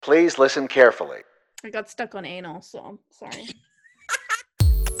Please listen carefully. I got stuck on anal, so sorry.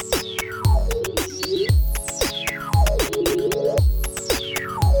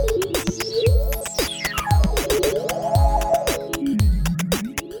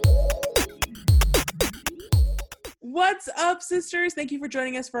 What's up, sisters? Thank you for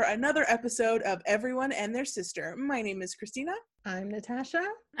joining us for another episode of Everyone and Their Sister. My name is Christina. I'm Natasha.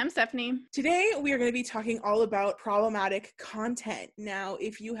 I'm Stephanie. Today, we are going to be talking all about problematic content. Now,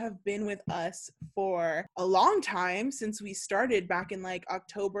 if you have been with us for a long time, since we started back in like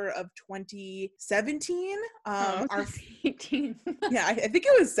October of 2017, our 18. Yeah, I think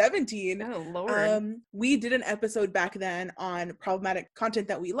it was 17. Oh, Lord. We did an episode back then on problematic content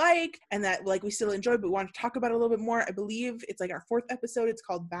that we like and that like we still enjoy, but we want to talk about a little bit more. I believe it's like our 4th episode. It's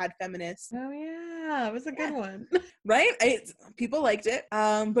called Bad Feminists. Oh, yeah. It was a good one. Right? People liked it.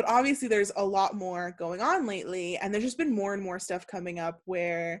 But obviously there's a lot more going on lately, and there's just been more and more stuff coming up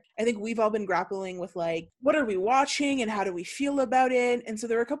where I think we've all been grappling with like, what are we watching and how do we feel about it? And so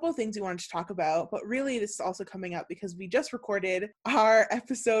there were a couple of things we wanted to talk about, but really this is also coming up because we just recorded our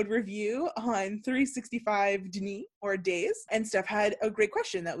episode review on 365 Denis or Days, and Steph had a great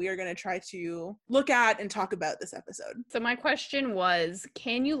question that we are going to try to look at and talk about this episode. So my question was,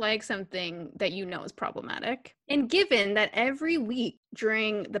 can you like something that you know is problematic? And given that every week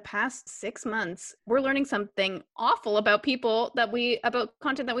during the past 6 months, we're learning something awful about about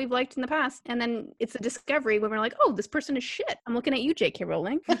content that we've liked in the past. And then it's a discovery when we're like, oh, this person is shit. I'm looking at you, J.K.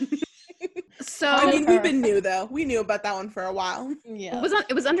 Rowling. So I mean, we've been new though. We knew about that one for a while. Yeah.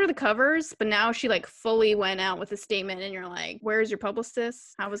 It was under the covers, but now she like fully went out with a statement and you're like, where's your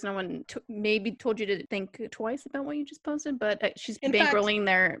publicist? How was no one maybe told you to think twice about what you just posted? But she's bankrolling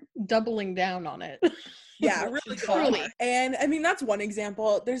their doubling down on it. Yeah, really truly. And I mean, that's one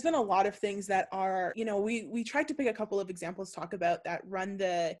example. There's been a lot of things that are, you know, we tried to pick a couple of examples to talk about that run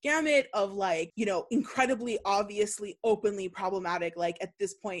the gamut of like, you know, incredibly obviously openly problematic, like at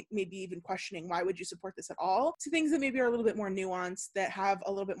this point maybe even questioning why would you support this at all, to things that maybe are a little bit more nuanced, that have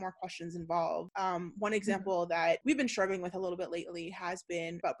a little bit more questions involved. One example that we've been struggling with a little bit lately has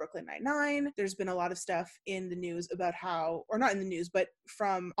been about Brooklyn Nine-Nine. There's been a lot of stuff in the news about how, or not in the news, but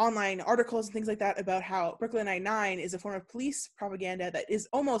from online articles and things like that, about how Brooklyn Nine-Nine is a form of police propaganda that is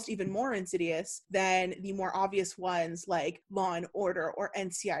almost even more insidious than the more obvious ones like Law and Order or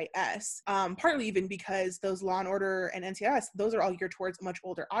NCIS. Partly even because those Law and Order and NCIS, those are all geared towards a much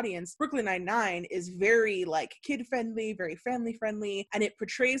older audience. Brooklyn Nine-Nine is very like kid-friendly, very family-friendly, and it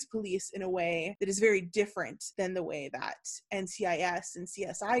portrays police in a way that is very different than the way that NCIS and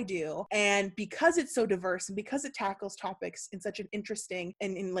CSI do. And because it's so diverse and because it tackles topics in such an interesting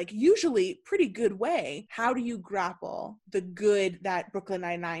and in like usually pretty good way, how do you grapple the good that Brooklyn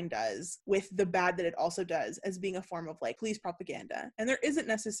Nine-Nine does with the bad that it also does as being a form of like police propaganda? And there isn't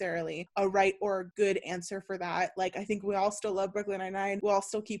necessarily a right or good answer for that. Like, I think we all still love Brooklyn Nine-Nine. We'll all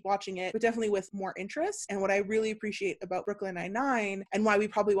still keep watching it, but definitely with more interest. And what I really appreciate about Brooklyn Nine-Nine, and why we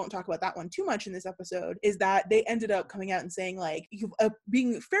probably won't talk about that one too much in this episode, is that they ended up coming out and saying like,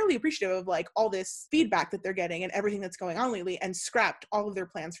 being fairly appreciative of like all this feedback that they're getting and everything that's going on lately, and scrapped all of their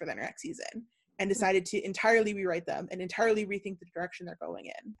plans for the next season and decided to entirely rewrite them and entirely rethink the direction they're going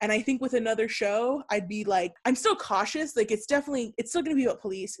in. And I think with another show, I'd be like, I'm still cautious. Like, it's still going to be about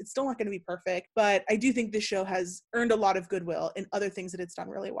police. It's still not going to be perfect. But I do think this show has earned a lot of goodwill in other things that it's done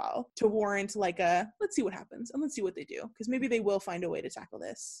really well to warrant like let's see what happens and let's see what they do. Because maybe they will find a way to tackle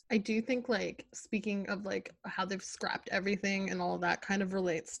this. I do think like, speaking of like how they've scrapped everything and all of that kind of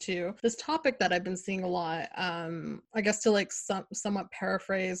relates to this topic that I've been seeing a lot. I guess to like somewhat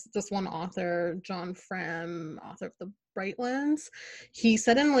paraphrase this one author, John Fram, author of The Brightlands, he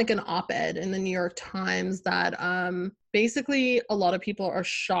said in like an op-ed in the New York Times that basically a lot of people are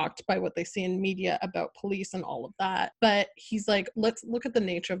shocked by what they see in media about police and all of that. But he's like, let's look at the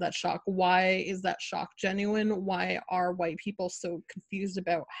nature of that shock. Why is that shock genuine? Why are white people so confused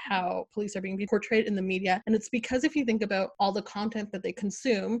about how police are being portrayed in the media? And it's because if you think about all the content that they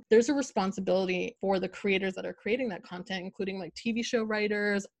consume, there's a responsibility for the creators that are creating that content, including like TV show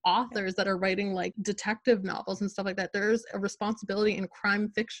writers, authors that are writing like detective novels and stuff like that. There's a responsibility in crime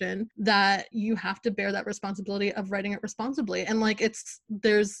fiction that you have to bear that responsibility of writing it responsibly. And like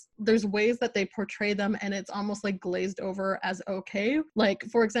there's ways that they portray them and it's almost like glazed over as okay. Like,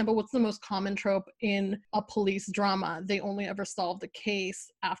 for example, what's the most common trope in a police drama? They only ever solve the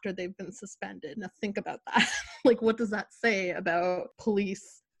case after they've been suspended. Now think about that. Like, what does that say about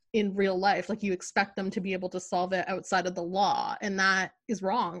police in real life? Like, you expect them to be able to solve it outside of the law, and that is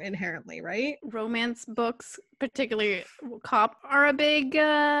wrong inherently, right? Romance books, particularly cop, are a big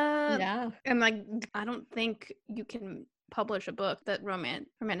Yeah. and like, I don't think you can publish a book that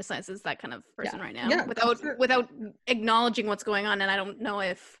romanticizes that kind of person right now Yeah, without acknowledging what's going on. And I don't know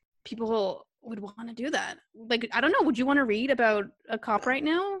if people would want to do that. Like, I don't know, would you want to read about a cop right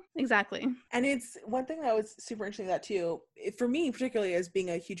now? Exactly. And it's one thing that was super interesting that too, for me particularly, as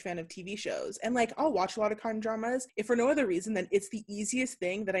being a huge fan of TV shows, and like I'll watch a lot of crime dramas if for no other reason than it's the easiest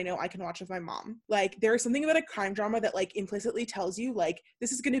thing that I know I can watch with my mom. Like, there's something about a crime drama that like implicitly tells you like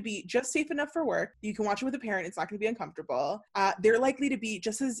this is going to be just safe enough for work, you can watch it with a parent, it's not going to be uncomfortable, they're likely to be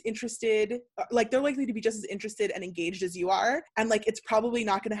just as interested and engaged as you are, and like it's probably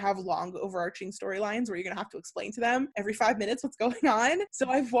not going to have long overarching storylines where you're going to have to explain to them every 5 minutes what's going on. So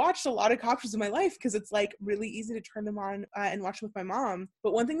I've watched a lot of cop shows in my life because it's like really easy to turn them on and watch them with my mom.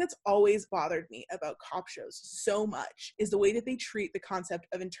 But one thing that's always bothered me about cop shows so much is the way that they treat the concept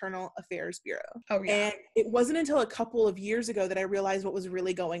of internal affairs bureau. Oh yeah. And it wasn't until a couple of years ago that I realized what was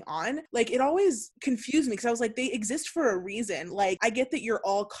really going on. Like, it always confused me because I was like, they exist for a reason. Like, I get that you're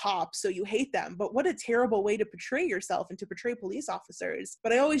all cops, so you hate them, but what a terrible way to portray yourself and to portray police officers.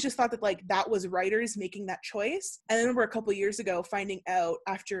 But I always just thought that like that was writers making that choice. And I remember a couple years ago finding out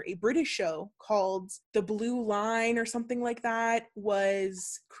after a British show called The Blue Line or something like that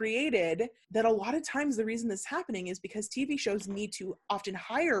was created, that a lot of times the reason this is happening is because TV shows need to often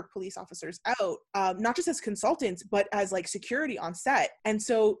hire police officers out, not just as consultants, but as like security on set. And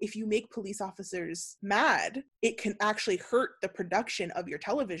so if you make police officers mad, it can actually hurt the production of your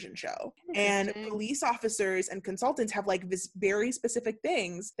television show. And police officers and consultants have like this very specific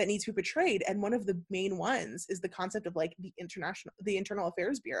things that need to be portrayed. And one of the main ones is the concept of like the Internal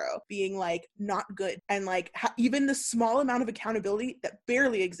Affairs Bureau being like not good, and like even the small amount of accountability that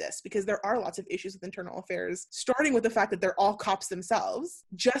barely exists, because there are lots of issues with internal affairs, starting with the fact that they're all cops themselves.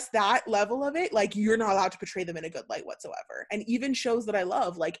 Just that level of it, like, you're not allowed to portray them in a good light whatsoever. And even shows that I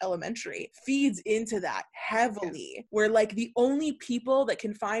love, like Elementary, feeds into that heavily, where like the only people that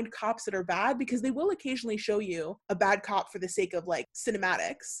can find cops that are bad, because they will occasionally show you a bad cop for the sake of like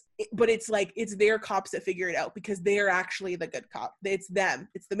cinematics, but it's like it's their cops that figure it out because they're actually the good cop. It's them.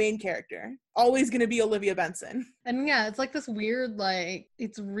 It's the main character. Always going to be Olivia Benson. And yeah, it's like this weird, like,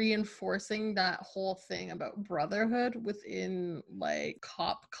 it's reinforcing that whole thing about brotherhood within like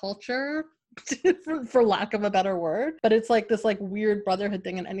cop culture. for lack of a better word, but it's like this like weird brotherhood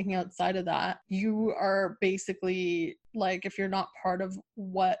thing, and anything outside of that, you are basically like, if you're not part of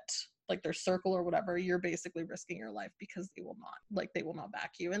what like their circle or whatever, you're basically risking your life because they will not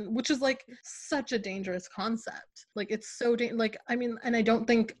back you, and which is like such a dangerous concept. Like, it's so like, I mean, and I don't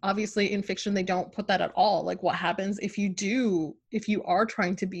think obviously in fiction they don't put that at all. Like, what happens if you are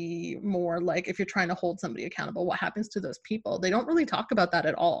trying to be more like, if you're trying to hold somebody accountable, what happens to those people? They don't really talk about that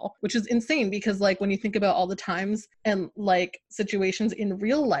at all, which is insane, because like when you think about all the times and like situations in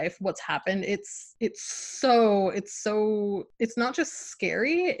real life, what's happened, it's not just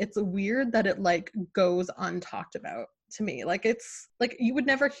scary, it's weird that it like goes untalked about to me. Like, it's like you would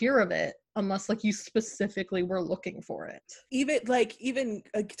never hear of it unless like you specifically were looking for it. Even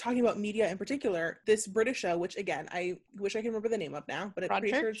talking about media in particular, this British show, which again, I wish I could remember the name of now, but I'm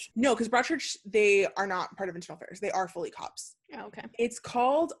pretty sure no, because Broadchurch, they are not part of internal affairs. They are fully cops. Oh, okay. It's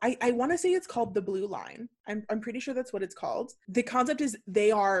called, I want to say it's called The Blue Line. I'm pretty sure that's what it's called. The concept is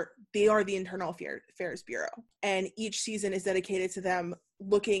they are the Internal Affairs Bureau, and each season is dedicated to them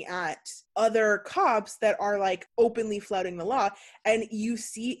looking at other cops that are like openly flouting the law. And you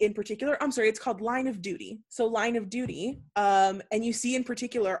see in particular, it's called Line of Duty. So Line of Duty, and you see in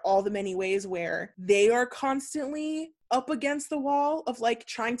particular all the many ways where they are constantly up against the wall of like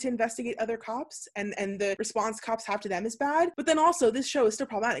trying to investigate other cops, and the response cops have to them is bad. But then also this show is still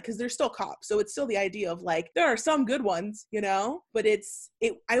problematic because they're still cops, so it's still the idea of like there are some good ones, you know. But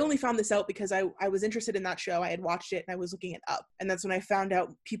I only found this out because I was interested in that show. I had watched it and I was looking it up, and that's when I found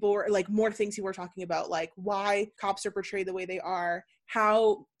out people were like more things people were talking about, like why cops are portrayed the way they are,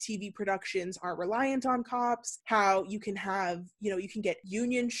 how TV productions are reliant on cops, how you can have, you can get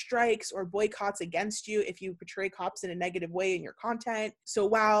union strikes or boycotts against you if you portray cops in a negative way in your content. So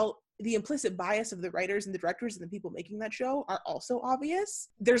while the implicit bias of the writers and the directors and the people making that show are also obvious,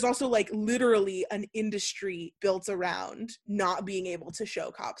 there's also like literally an industry built around not being able to show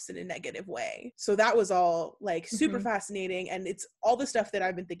cops in a negative way. So that was all like super fascinating, and it's all the stuff that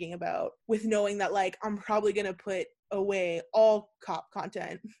I've been thinking about with knowing that like I'm probably gonna put away all cop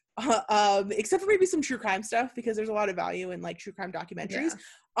content except for maybe some true crime stuff, because there's a lot of value in like true crime documentaries.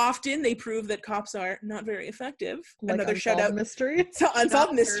 Often they prove that cops are not very effective. Like another shout out mystery to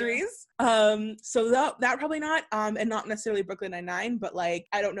Unsolved Mysteries. So that probably not, and not necessarily Brooklyn Nine-Nine, but like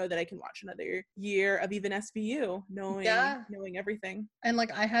I don't know that I can watch another year of even SVU knowing everything. And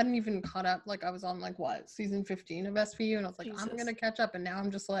like I hadn't even caught up. Like I was on like what, season 15 of SVU, and I was like, Jesus. I'm gonna catch up. And now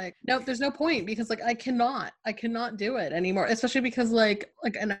I'm just like, nope, there's no point, because like I cannot do it anymore. Especially because like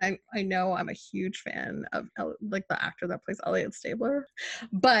and I know I'm a huge fan of like the actor that plays Elliot Stabler,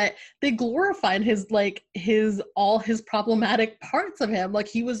 but they glorified all his problematic parts of him. Like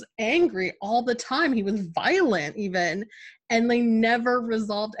he was angry all the time. He was violent even. And they never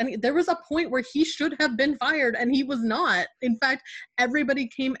resolved any. There was a point where he should have been fired and he was not. In fact, everybody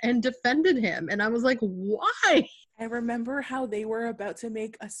came and defended him. And I was like, why? I remember how they were about to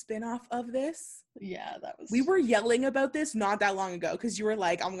make a spin-off of this. Yeah, that was... We were yelling about this not that long ago because you were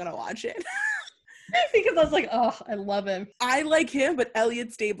like, I'm gonna watch it. Because I was like, oh, I love him. I like him, but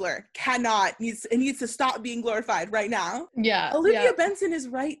Elliot Stabler needs to stop being glorified right now. Yeah. Olivia Benson is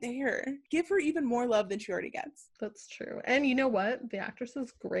right there. Give her even more love than she already gets. That's true. And you know what? The actress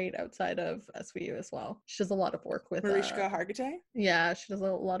is great outside of SVU as well. She does a lot of work with Mariska Hargitay. Yeah, she does a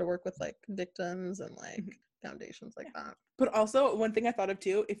lot of work with like victims and like foundations like that. But also one thing I thought of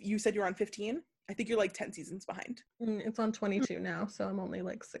too, if you said you're on 15, I think you're like 10 seasons behind. It's on 22 now, so I'm only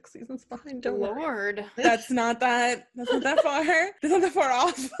like 6 seasons behind. Lord. That's not that far. That's not that far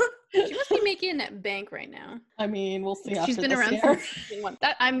off. She must be making bank right now. I mean, we'll see. She's been around for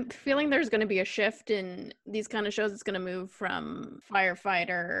that. I'm feeling there's going to be a shift in these kind of shows. It's going to move from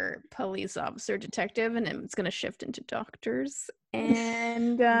firefighter, police officer, detective, and it's going to shift into doctors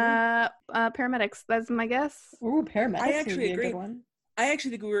and paramedics. That's my guess. Ooh, paramedics. I actually agree. A good one. I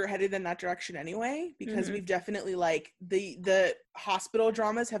actually think we were headed in that direction anyway, because we've definitely like the hospital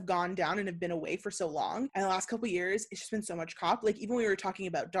dramas have gone down and have been away for so long. And the last couple of years, it's just been so much cop. Like even when we were talking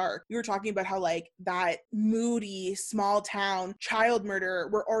about Dark, we were talking about how like that moody small town child murder,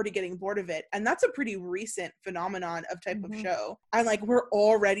 we're already getting bored of it. And that's a pretty recent phenomenon of type of show. And like we're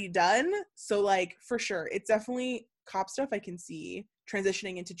already done. So like for sure, it's definitely cop stuff I can see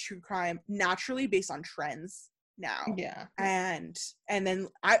transitioning into true crime naturally based on trends now. Yeah. And then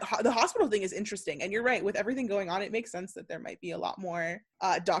the hospital thing is interesting, and you're right, with everything going on it makes sense that there might be a lot more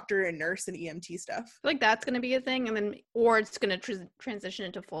doctor and nurse and EMT stuff. I feel like that's going to be a thing, and then or it's going to transition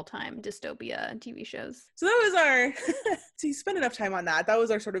into full-time dystopia TV shows. So that was our so you spend enough time on that. That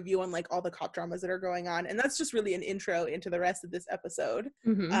was our sort of view on like all the cop dramas that are going on, and that's just really an intro into the rest of this episode.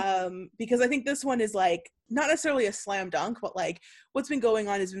 Because I think this one is like not necessarily a slam dunk, but like what's been going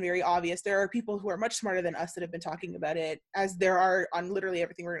on has been very obvious. There are people who are much smarter than us that have been talking about it, as there are on literally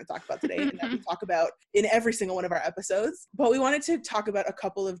everything we're going to talk about today and that we talk about in every single one of our episodes. But we wanted to talk about a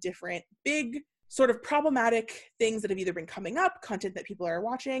couple of different big sort of problematic things that have either been coming up, content that people are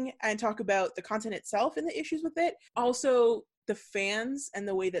watching, and talk about the content itself and the issues with it. Also the fans and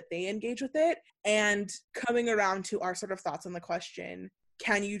the way that they engage with it, and coming around to our sort of thoughts on the question,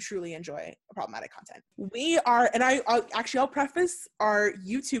 can you truly enjoy problematic content? We are, and I'll preface our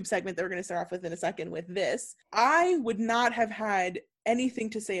YouTube segment that we're going to start off with in a second with this. I would not have had anything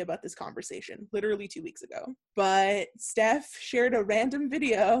to say about this conversation literally 2 weeks ago, but Steph shared a random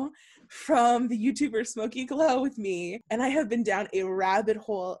video from the YouTuber Smoky Glow with me, and I have been down a rabbit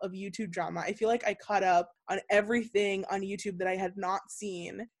hole of YouTube drama. I feel like I caught up on everything on YouTube that I had not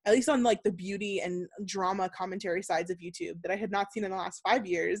seen, at least on like the beauty and drama commentary sides of YouTube, that I had not seen in the last 5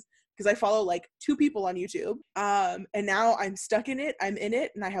 years, because I follow like 2 people on YouTube. And now I'm stuck in it, I'm in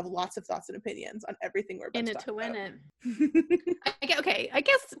it, and I have lots of thoughts and opinions on everything we're about in to it talk to about. win it. Okay, I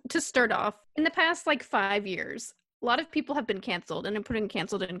guess to start off, in the past like 5 years, a lot of people have been canceled, and I'm putting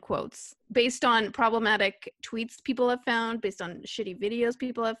canceled in quotes, based on problematic tweets people have found, based on shitty videos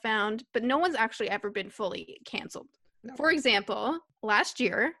people have found, but no one's actually ever been fully canceled. No. For example, last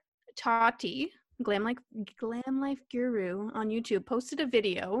year, Tati, Glam Life Guru on YouTube, posted a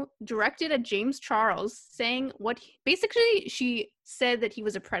video directed at James Charles saying basically she said that he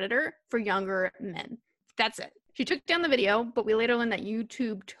was a predator for younger men. That's it. She took down the video, but we later learned that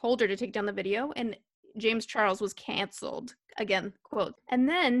YouTube told her to take down the video, and James Charles was canceled. Again, quote. And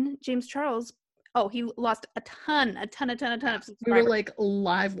then James Charles, he lost a ton of subscribers. We were like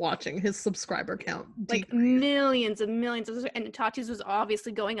live watching his subscriber count. Like millions and millions and Tati's was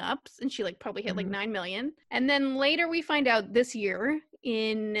obviously going up, and she like probably hit like 9 million. And then later we find out this year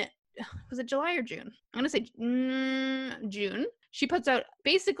was it July or June? I'm going to say June. She puts out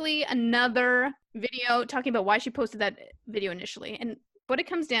basically another video talking about why she posted that video initially. And what it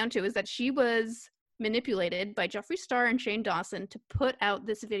comes down to is that she was manipulated by Jeffree Star and Shane Dawson to put out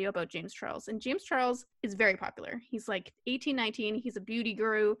this video about James Charles. And James Charles is very popular. He's like 18, 19. He's a beauty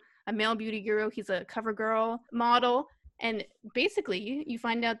guru, a male beauty guru. He's a cover girl model. And basically, you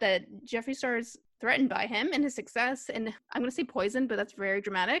find out that Jeffree Star is threatened by him and his success. And I'm going to say poisoned, but that's very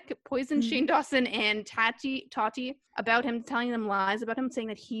dramatic. Poisoned Shane Dawson and Tati about him, telling them lies about him, saying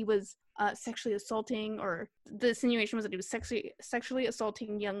that he was sexually assaulting, or the insinuation was that he was sexually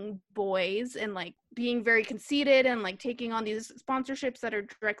assaulting young boys, and like being very conceited and like taking on these sponsorships that are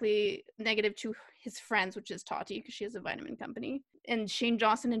directly negative to his friends, which is Tati, because she has a vitamin company. And Shane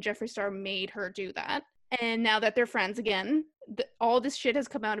Dawson and Jeffree Star made her do that. And now that they're friends again, all this shit has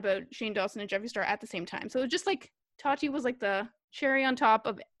come out about Shane Dawson and Jeffree Star at the same time. So just like Tati was like the cherry on top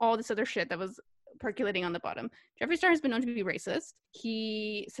of all this other shit that was percolating on the bottom. Jeffree Star has been known to be racist.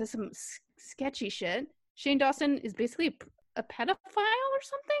 He says some sketchy shit. Shane Dawson is basically a pedophile or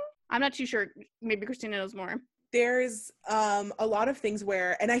something. I'm not too sure. Maybe Christina knows more. There's a lot of things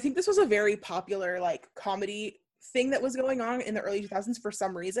where, and I think this was a very popular like comedy thing that was going on in the early 2000s for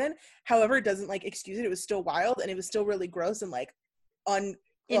some reason. However, it doesn't like excuse it. It was still wild, and it was still really gross and like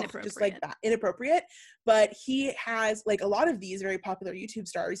just like that, inappropriate. But he has like a lot of these very popular YouTube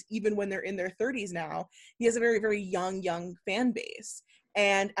stars, even when they're in their 30s now, he has a very, very young fan base.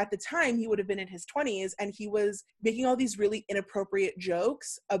 And at the time, he would have been in his 20s, and he was making all these really inappropriate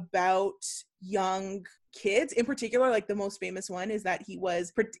jokes about young kids. In particular, like the most famous one is that he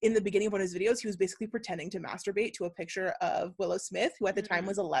was, in the beginning of one of his videos, he was basically pretending to masturbate to a picture of Willow Smith, who at the time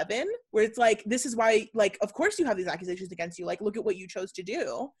was 11, where it's like, this is why, like, of course you have these accusations against you, like, look at what you chose to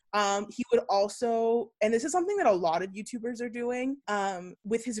do. He would also, and this is something that a lot of YouTubers are doing,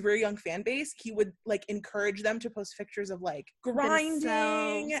 with his very young fan base, he would like encourage them to post pictures of like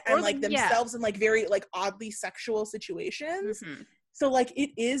grinding and like themselves in like very like oddly sexual situations. So like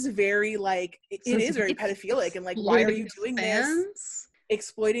it is very like it is very pedophilic, and like why are you doing this?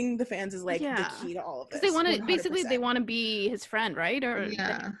 Exploiting the fans is like the key to all of this. Because they want to basically they want to be his friend, right? Or they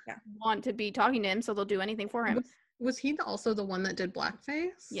want to be talking to him, so they'll do anything for him. Was he also the one that did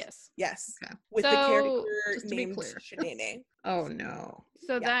blackface? Yes. Okay. With the character named Shanae. Oh no.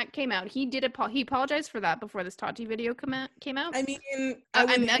 So that came out. He did he apologized for that before this Tati video came out. I mean,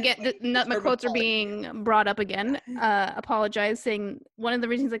 my quotes are being brought up again. Apologize, saying one of the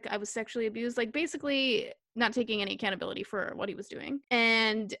reasons like I was sexually abused, like basically not taking any accountability for what he was doing.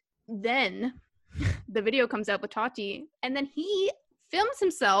 And then the video comes out with Tati, and then he films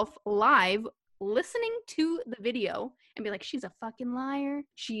himself live listening to the video and be like, she's a fucking liar,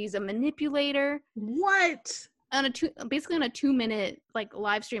 she's a manipulator. What? Basically on a 2-minute like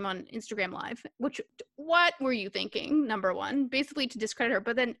live stream on Instagram Live. Which, what were you thinking? Number one, basically to discredit her.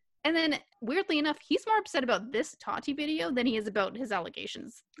 But then weirdly enough, he's more upset about this Tati video than he is about his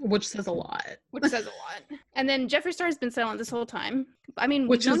allegations. Which says a lot. And then Jeffree Star has been silent this whole time. I mean,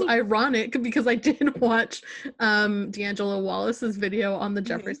 which is ironic because I did watch D'Angelo Wallace's video on the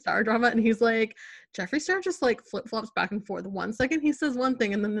Jeffree Star drama, and he's like, Jeffree Star just like flip-flops back and forth. 1 second he says one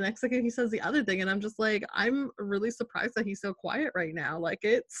thing, and then the next second he says the other thing, and I'm just like, I'm really surprised that he's so quiet right now. Like,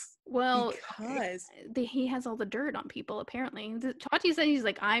 it's because he has all the dirt on people, apparently. Tati said he's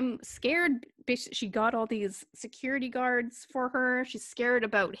like, I'm scared. She got all these security guards for her. She's scared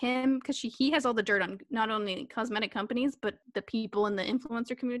about him because he has all the dirt on not only cosmetic companies but the people in the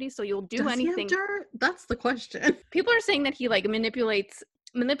influencer community. So you'll do anything. He have dirt? That's the question. People are saying that he like manipulates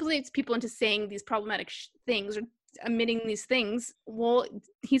people into saying these problematic things or admitting these things. Well,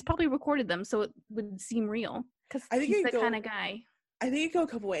 he's probably recorded them, so it would seem real because he's the kind of guy. I think it could go a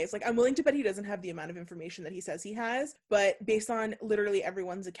couple ways. Like, I'm willing to bet he doesn't have the amount of information that he says he has, but based on literally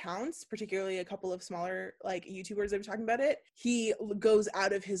everyone's accounts, particularly a couple of smaller like YouTubers that are talking about it, he goes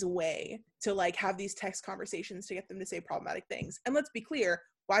out of his way to like have these text conversations to get them to say problematic things. And let's be clear,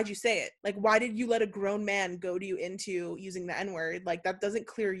 why'd you say it? Like, why did you let a grown man goad you into using the N-word? Like, that doesn't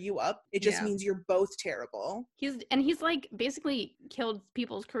clear you up. It just means you're both terrible. He's like basically killed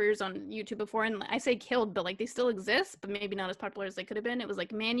people's careers on YouTube before. And I say killed, but like they still exist, but maybe not as popular as they could have been. It was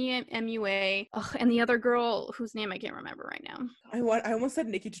like Manny MUA and the other girl whose name I can't remember right now. I almost said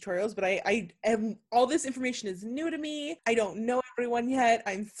Nikki Tutorials, but I am, all this information is new to me. I don't know everyone yet.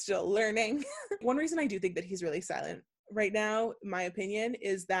 I'm still learning. One reason I do think that he's really silent right now, my opinion,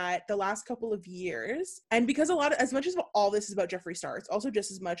 is that the last couple of years, and because as much as all this is about Jeffree Star, it's also just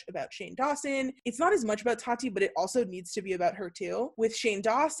as much about Shane Dawson. It's not as much about Tati, but it also needs to be about her too. With Shane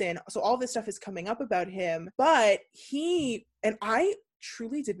Dawson, so all this stuff is coming up about him, but I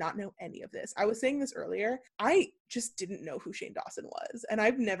truly did not know any of this. I was saying this earlier. I just didn't know who Shane Dawson was, and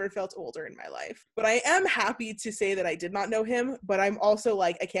I've never felt older in my life. But I am happy to say that I did not know him, but I'm also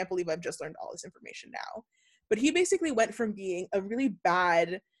like, I can't believe I've just learned all this information now. But he basically went from being a really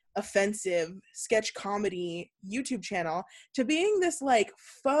bad, offensive sketch comedy YouTube channel to being this like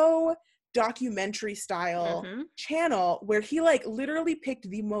faux documentary style Mhm. channel where he like literally picked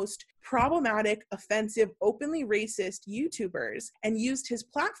the most problematic, offensive, openly racist YouTubers and used his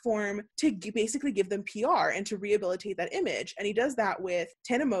platform to basically give them PR and to rehabilitate that image. And he does that with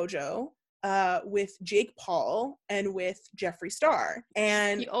Tana Mojo, with Jake Paul, and with Jeffree Star.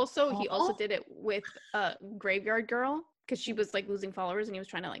 And He also did it with Graveyard Girl, because she was like losing followers and he was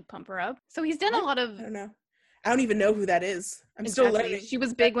trying to like pump her up. So he's done a lot of I don't know. I don't even know who that is. I'm still exactly. learning. She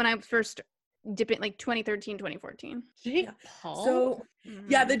was big when I first dipped in like 2013, 2014. Jake Yeah. Paul? So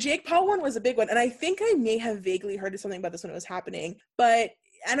yeah, the Jake Paul one was a big one. And I think I may have vaguely heard something about this when it was happening.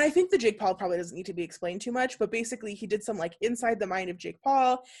 And I think the Jake Paul probably doesn't need to be explained too much, but basically he did some like inside the mind of Jake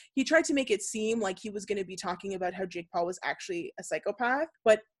Paul. He tried to make it seem like he was going to be talking about how Jake Paul was actually a psychopath,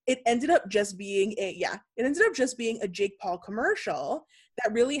 but it ended up just being a Jake Paul commercial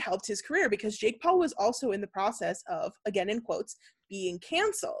that really helped his career, because Jake Paul was also in the process of, again in quotes, being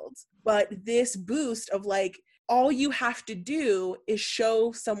canceled. But this boost of like, all you have to do is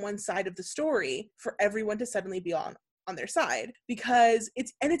show someone's side of the story for everyone to suddenly be on their side, because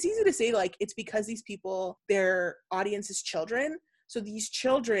it's easy to say like it's because these people, their audience is children, so these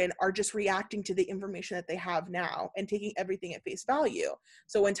children are just reacting to the information that they have now and taking everything at face value.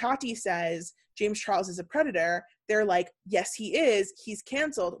 So when Tati says James Charles is a predator, they're like, yes he is, he's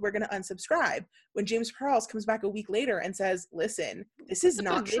canceled, we're going to unsubscribe. When James Charles comes back a week later and says, listen, this is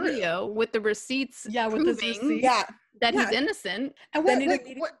not true, video with the receipts Yeah, with proving his receipts. yeah, that yeah. he's innocent. And Then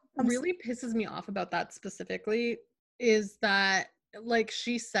what really pisses me off about that specifically is that like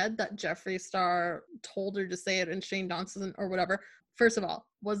she said that Jeffree Star told her to say it and Shane Dawson or whatever. First of all,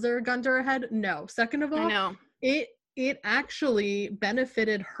 was there a gun to her head? No. Second of I all, know. it actually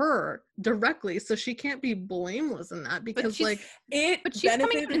benefited her directly, so she can't be blameless in that, because she's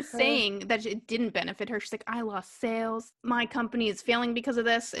coming out and saying that it didn't benefit her. She's like, I lost sales, my company is failing because of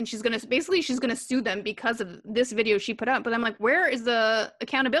this, and she's gonna sue them because of this video she put up. But I'm like, where is the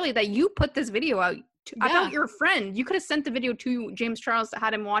accountability that you put this video out? I thought you're a friend. You could have sent the video to James Charles,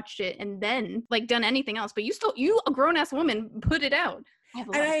 had him watched it, and then like done anything else. But you a grown-ass woman, put it out.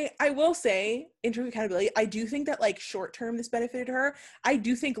 And I will say, in terms of accountability, I do think that like short term this benefited her. I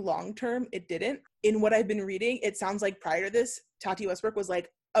do think long term it didn't. In what I've been reading, it sounds like prior to this, Tati Westbrook was like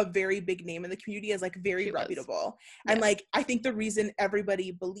a very big name in the community as like very reputable. And like, I think the reason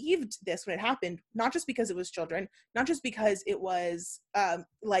everybody believed this when it happened, not just because it was children, not just because it was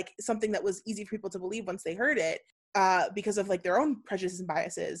like something that was easy for people to believe once they heard it, because of like their own prejudices and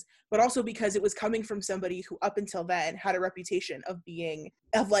biases, but also because it was coming from somebody who up until then had a reputation of being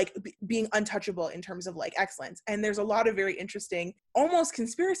untouchable in terms of like excellence. And there's a lot of very interesting, almost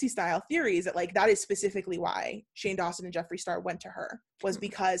conspiracy style theories that like that is specifically why Shane Dawson and Jeffree Star went to her, was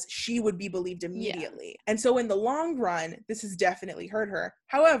because she would be believed immediately. And so in the long run, this has definitely hurt her.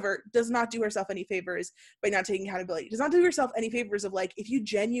 However, does not do herself any favors by not taking accountability. Does not do herself any favors of like, if you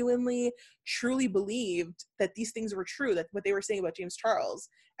genuinely, truly believed that these things were true, that what they were saying about James Charles,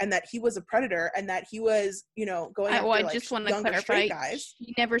 and that he was a predator, and that he was, you know, going after I like just want to younger clarify, straight guys.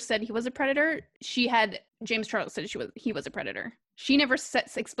 she never said he was a predator. James Charles said he was a predator. She never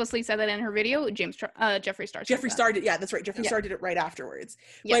explicitly said that in her video. Jeffree Star. Jeffree Star did, yeah, that's right. Jeffree Star did it right afterwards.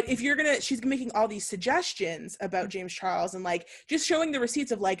 But if she's making all these suggestions about James Charles and like just showing the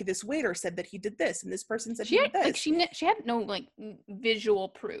receipts of like this waiter said that he did this and this person said he did this. Like, she had no like visual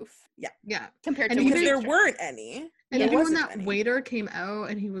proof. Yeah. Compared and to because there weren't any. And even when that waiter came out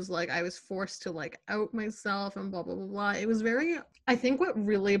and he was like, I was forced to like out myself and blah, blah, blah, blah. It was very, I think what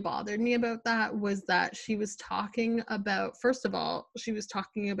really bothered me about that was that she was talking about, first of all, she was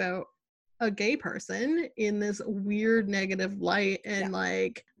talking about a gay person in this weird negative light and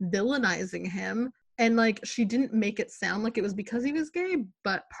like villainizing him. And like, she didn't make it sound like it was because he was gay,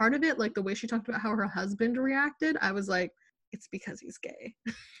 but part of it, like the way she talked about how her husband reacted, I was like, it's because he's gay.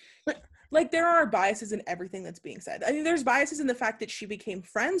 Like, there are biases in everything that's being said. I mean, there's biases in the fact that she became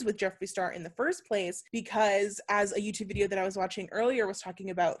friends with Jeffree Star in the first place, because as a YouTube video that I was watching earlier was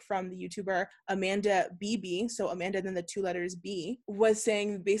talking about from the YouTuber Amanda BB, so Amanda and then the 2 letters B, was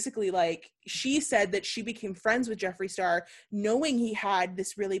saying basically like, she said that she became friends with Jeffree Star knowing he had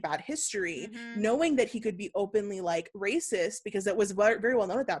this really bad history, knowing that he could be openly like racist, because that was very well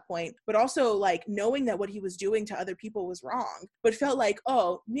known at that point, but also like knowing that what he was doing to other people was wrong, but felt like,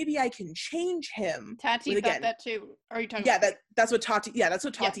 oh, maybe I can change him. Tati thought that too. Are you talking about? That's what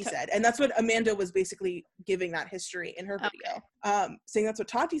Tati said. And that's what Amanda was basically giving that history in her video. Saying that's what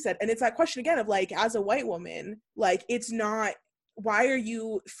Tati said. And it's that question again of like, as a white woman, like, it's not, why are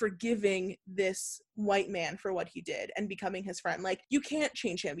you forgiving this white man for what he did and becoming his friend? Like, you can't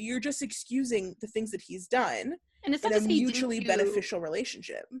change him. You're just excusing the things that he's done. And it's in not a to say he mutually didn't do, beneficial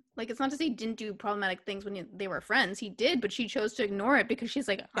relationship. like, it's not to say he didn't do problematic things when they were friends. He did, but she chose to ignore it because she's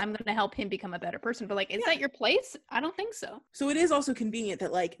like, I'm going to help him become a better person. But like, is that your place? I don't think so. So it is also convenient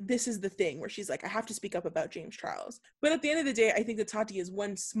that like this is the thing where she's like, I have to speak up about James Charles. But at the end of the day, I think that Tati is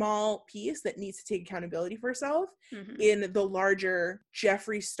one small piece that needs to take accountability for herself in the larger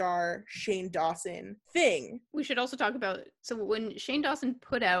Jeffree Star, Shane Dawson thing. We should also talk about, so when Shane Dawson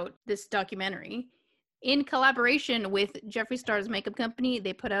put out this documentary, in collaboration with Jeffree Star's makeup company,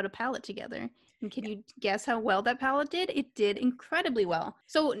 they put out a palette together. And can you guess how well that palette did? It did incredibly well.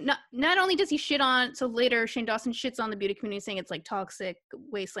 So not only does he shit on, so later Shane Dawson shits on the beauty community saying it's like toxic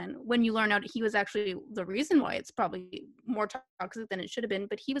wasteland. When you learn out he was actually the reason why it's probably more toxic than it should have been,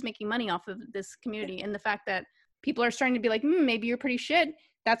 but he was making money off of this community. And the fact that people are starting to be like, maybe you're pretty shit,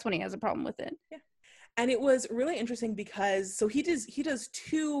 that's when he has a problem with it. Yeah. And it was really interesting because, so he does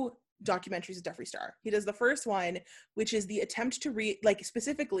two documentaries of Jeffree Star. He does the first one, which is the attempt to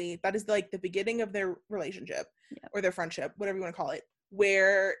specifically, that is like the beginning of their relationship or their friendship, whatever you want to call it,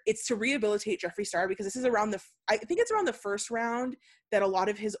 where it's to rehabilitate Jeffree Star, because this is around I think it's around the first round that a lot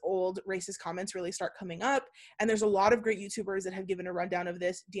of his old racist comments really start coming up. And there's a lot of great YouTubers that have given a rundown of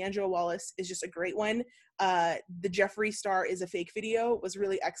this. D'Angelo Wallace is just a great one. The Jeffree Star is a fake video was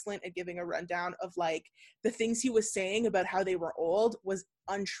really excellent at giving a rundown of like the things he was saying about how they were old was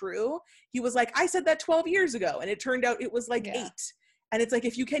untrue. He was like, I said that 12 years ago. And it turned out it was like 8. And it's like,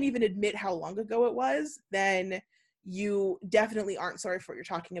 if you can't even admit how long ago it was, then you definitely aren't sorry for what you're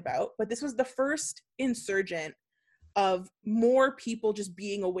talking about. But this was the first insurgent of more people just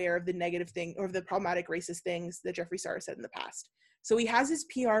being aware of the negative thing or the problematic racist things that Jeffree Star said in the past. So he has his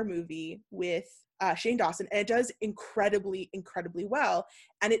PR movie with Shane Dawson, and it does incredibly, incredibly well.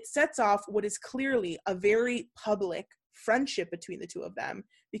 And it sets off what is clearly a very public friendship between the two of them,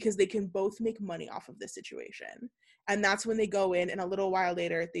 because they can both make money off of this situation. And that's when they go in, and a little while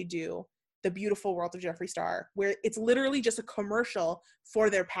later, they do The Beautiful World of Jeffree Star, where it's literally just a commercial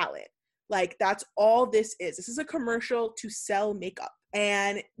for their palette. Like, that's all this is. This is a commercial to sell makeup.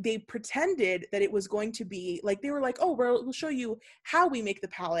 And they pretended that it was going to be, like, they were like, oh, we'll show you how we make the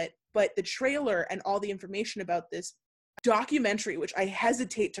palette. But the trailer and all the information about this documentary, which I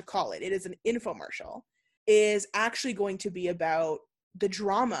hesitate to call it, it is an infomercial, is actually going to be about the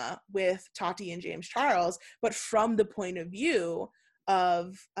drama with Tati and James Charles, but from the point of view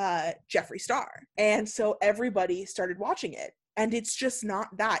of Jeffree Star. And so everybody started watching it. And it's just not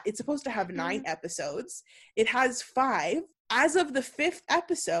that. It's supposed to have 9 episodes. It has 5. As of the 5th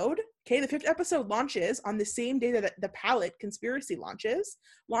episode, the 5th episode launches on the same day that the palette Conspiracy launches.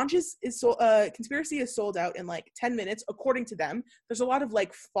 Conspiracy is sold out in like 10 minutes, according to them. There's a lot of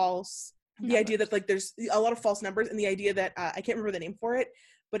like false, the idea that like there's a lot of false numbers, and the idea that I can't remember the name for it,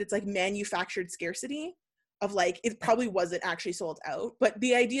 but it's like manufactured scarcity of like, it probably wasn't actually sold out. But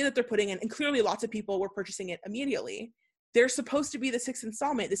the idea that they're putting in, and clearly lots of people were purchasing it immediately. There's supposed to be the 6th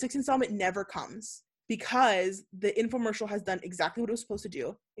installment. The 6th installment never comes because the infomercial has done exactly what it was supposed to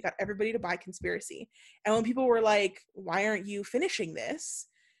do. It got everybody to buy Conspiracy. And when people were like, why aren't you finishing this?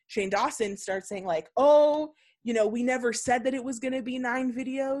 Shane Dawson starts saying like, oh, you know, we never said that it was going to be 9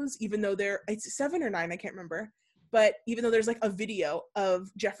 videos, even though it's 7 or 9, I can't remember. But even though there's like a video of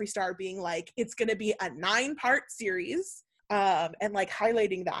Jeffree Star being like, it's going to be a 9-part series. And like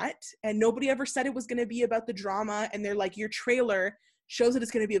highlighting that, and nobody ever said it was going to be about the drama, and they're like, your trailer shows that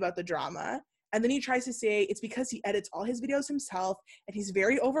it's going to be about the drama. And then he tries to say it's because he edits all his videos himself and he's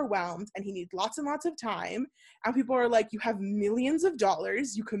very overwhelmed and he needs lots and lots of time. And people are like, you have millions of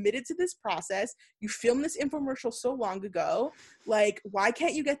dollars, you committed to this process, you filmed this infomercial so long ago, like, why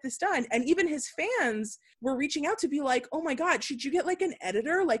can't you get this done? And even his fans were reaching out to be like, oh my God, should you get like an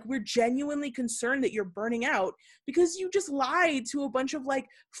editor? Like, we're genuinely concerned that you're burning out because you just lied to a bunch of like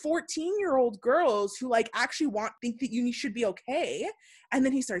 14-year-old girls who like actually think that you should be okay. And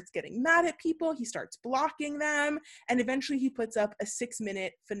then he starts getting mad at people, he starts blocking them, and eventually he puts up a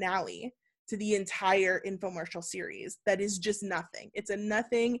 6-minute finale to the entire infomercial series that is just nothing. It's a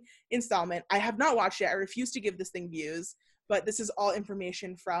nothing installment. I have not watched it. I refuse to give this thing views, but this is all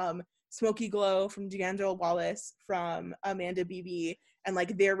information from Smokey Glow, from D'Angelo Wallace, from Amanda Beebe, and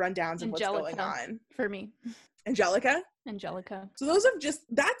like their rundowns of what's going on. For me. Angelica. So those are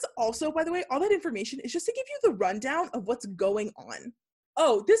that's also, by the way, all that information is just to give you the rundown of what's going on.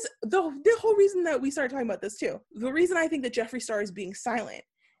 Oh, the whole reason that we started talking about this too, the reason I think that Jeffree Star is being silent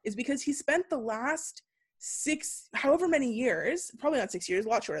is because he spent the last however many years, probably not 6 years, a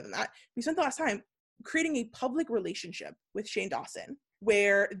lot shorter than that, he spent the last time creating a public relationship with Shane Dawson.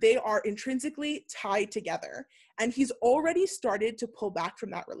 where they are intrinsically tied together. And he's already started to pull back from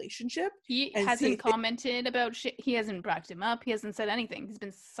that relationship. He and hasn't commented about shit. He hasn't backed him up. He hasn't said anything. He's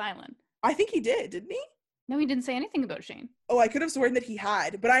been silent. I think he did, didn't he? No, he didn't say anything about Shane. Oh, I could have sworn that he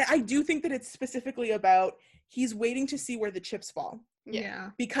had. But I do think that it's specifically about he's waiting to see where the chips fall. Yeah.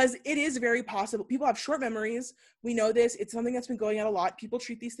 Because it is very possible. People have short memories. We know this. It's something that's been going on a lot. People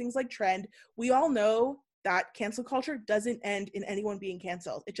treat these things like trend. We all know that cancel culture doesn't end in anyone being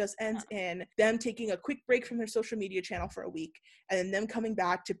canceled. It just ends in them taking a quick break from their social media channel for a week and then them coming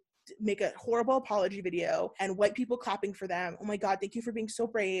back to make a horrible apology video and white people clapping for them. Oh my God, thank you for being so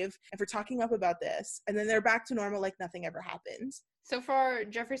brave and for talking up about this. And then they're back to normal like nothing ever happened. So far,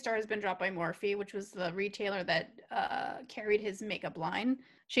 Jeffree Star has been dropped by Morphe, which was the retailer that carried his makeup line.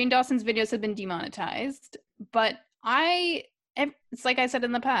 Shane Dawson's videos have been demonetized, but it's like I said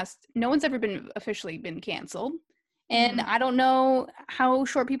in the past, no one's ever been officially been canceled. And I don't know how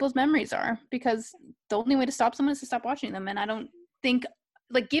short people's memories are, because the only way to stop someone is to stop watching them. And I don't think,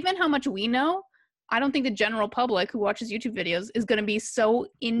 like, given how much we know, I don't think the general public who watches YouTube videos is going to be so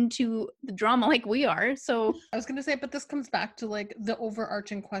into the drama like we are. So I was going to say, but this comes back to like the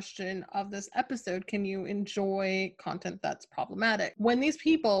overarching question of this episode. Can you enjoy content that's problematic? When these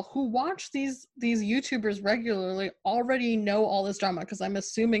people who watch these YouTubers regularly already know all this drama, because I'm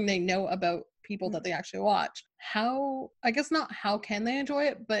assuming they know about people that they actually watch, I guess not how can they enjoy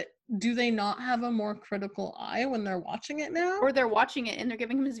it, but do they not have a more critical eye when they're watching it now? Or they're watching it and they're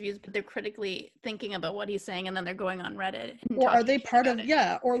giving him his views, but they're critically thinking about what he's saying, and then they're going on Reddit. Or are they part of,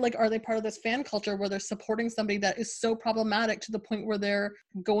 or like, are they part of this fan culture where they're supporting somebody that is so problematic to the point where they're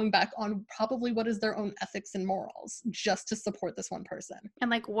going back on probably what is their own ethics and morals just to support this one person? And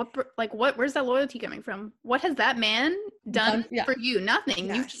where's that loyalty coming from? What has that man done for you? Nothing.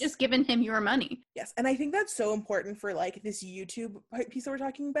 Yes. You've just given him your money. Yes. And I think that's so important for like this YouTube piece that we're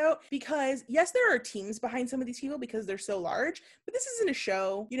talking about, because yes, there are teams behind some of these people because they're so large, but this isn't a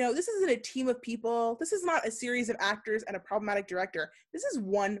show. You know, this isn't a team of people. This is not a series of actors and a problematic director. This is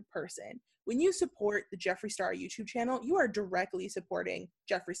one person. When you support the Jeffree Star YouTube channel, you are directly supporting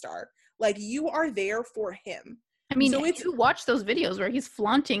Jeffree Star. Like, you are there for him. I mean, so you watch those videos where he's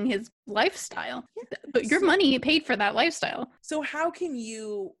flaunting his lifestyle, but your money paid for that lifestyle. So how can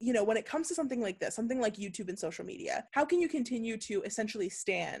you, when it comes to something like this, something like YouTube and social media, how can you continue to essentially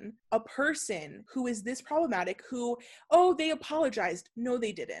stan a person who is this problematic, who, they apologized? No,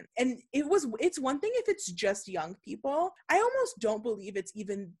 they didn't. And it's one thing if it's just young people. I almost don't believe it's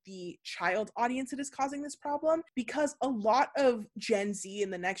even the child audience that is causing this problem, because a lot of Gen Z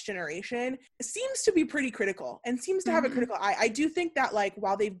and the next generation seems to be pretty critical and seems to have a critical eye. I do think that, like,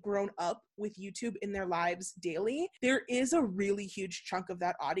 while they've grown up with YouTube in their lives daily, there is a really huge chunk of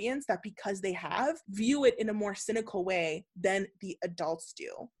that audience that, because they view it in a more cynical way than the adults do.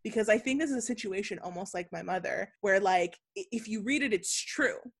 Because I think this is a situation almost like my mother, where, like, if you read it, it's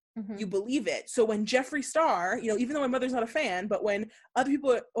true. You believe it. So when Jeffree Star, even though my mother's not a fan, but when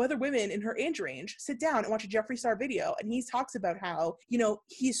other women in her age range sit down and watch a Jeffree Star video and he talks about how,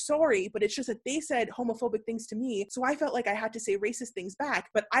 he's sorry, but it's just that they said homophobic things to me, so I felt like I had to say racist things back,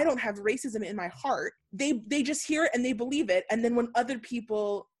 but I don't have racism in my heart. They just hear it and they believe it. And then when other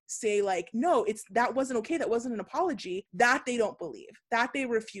people say, like, no, that wasn't okay, that wasn't an apology, that they don't believe, that they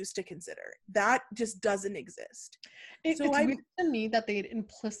refuse to consider, that just doesn't exist. It's weird to me that they'd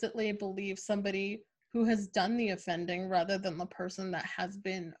implicitly believe somebody who has done the offending rather than the person that has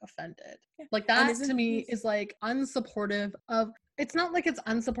been offended. Like, that to me is like unsupportive of, it's not like it's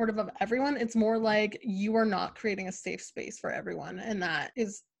unsupportive of everyone, it's more like you are not creating a safe space for everyone, and that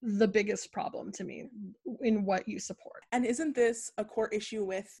is the biggest problem to me in what you support. And isn't this a core issue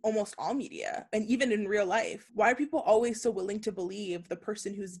with almost all media, and even in real life? Why are people always so willing to believe the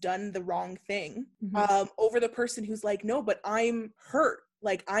person who's done the wrong thing over the person who's like, no, but I'm hurt,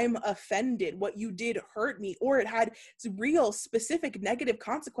 like, I'm offended, what you did hurt me, or it had real specific negative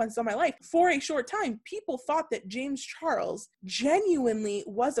consequences on my life? For a short time, people thought that James Charles genuinely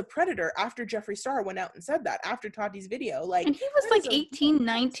was a predator after Jeffree Star went out and said that, after Tati's video. Like, and he was like 18,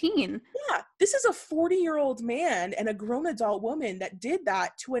 19. Yeah, this is a 40-year-old man and a grown adult woman that did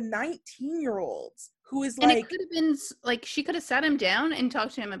that to a 19-year-old. Who is, and it could have been like, she could have sat him down and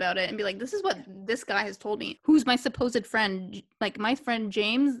talked to him about it and be like, this is what this guy has told me, who's my supposed friend, like my friend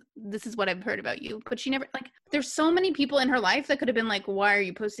James, this is what I've heard about you. But she never, like, there's so many people in her life that could have been like, why are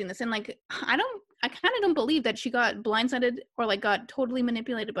you posting this? And like, I kind of don't believe that she got blindsided or like got totally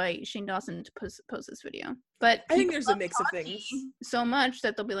manipulated by Shane Dawson to post this video. But I think there's a mix of things so much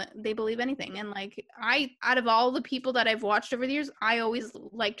that they believe anything. And like, out of all the people that I've watched over the years, I always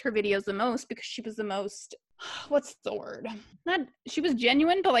liked her videos the most because she was the most what's the word? Not she was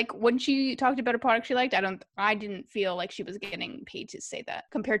genuine, but like when she talked about a product she liked, I didn't feel like she was getting paid to say that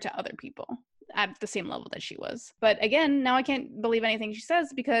compared to other people at the same level that she was. But again, now I can't believe anything she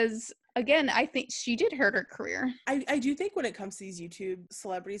says because again, I think she did hurt her career. I do think when it comes to these YouTube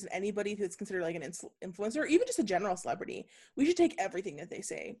celebrities and anybody who's considered like an influencer or even just a general celebrity, we should take everything that they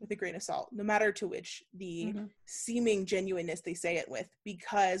say with a grain of salt, no matter to which the seeming genuineness they say it with,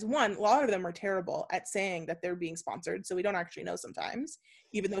 because one, a lot of them are terrible at saying that they're being sponsored, so we don't actually know sometimes,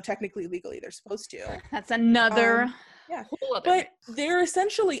 even though technically legally they're supposed to. That's another yeah, whole other but they're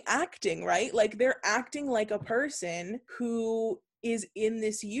essentially acting, right? Like they're acting like a person who is in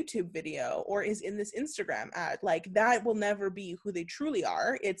this YouTube video or is in this Instagram ad. Like that will never be who they truly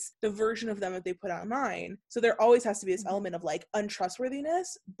are. It's the version of them that they put online. So there always has to be this element of like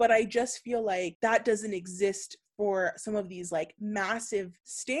untrustworthiness, but I just feel like that doesn't exist for some of these like massive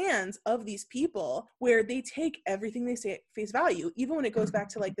stands of these people where they take everything they say at face value. Even when it goes back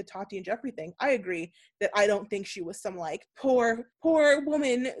to like the Tati and Jeffree thing, I agree that I don't think she was some like poor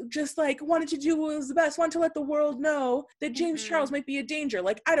woman just like wanted to do what was the best, wanted to let the world know that James Charles might be a danger.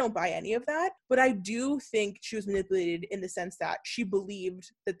 Like I don't buy any of that, but I do think she was manipulated in the sense that she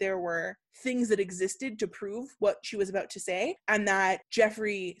believed that there were things that existed to prove what she was about to say, and that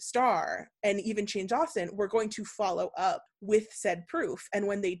Jeffree Star and even Shane Dawson were going to follow up with said proof. And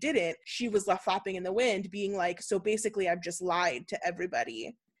when they didn't, she was left flapping in the wind being like, so basically I've just lied to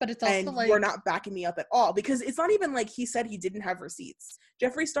everybody. But it's also and like you're not backing me up at all, because it's not even like he said he didn't have receipts.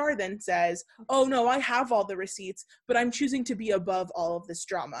 Jeffree Star then says, oh no, I have all the receipts, but I'm choosing to be above all of this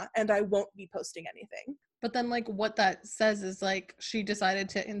drama and I won't be posting anything. But then like what that says is like she decided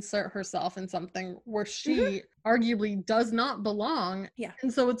to insert herself in something where she arguably does not belong. Yeah.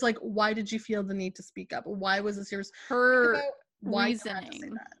 And so it's like, why did you feel the need to speak up? Why was this yours? Her Why you have to say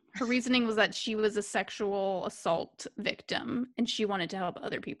reasoning. that? Her reasoning was that she was a sexual assault victim and she wanted to help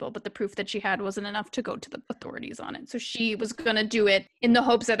other people, but the proof that she had wasn't enough to go to the authorities on it. So she was going to do it in the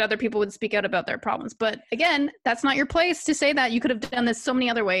hopes that other people would speak out about their problems. But again, that's not your place to say that. You could have done this so many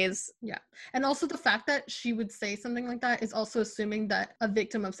other ways. Yeah. And also the fact that she would say something like that is also assuming that a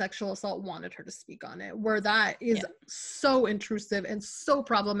victim of sexual assault wanted her to speak on it, where that is so intrusive and so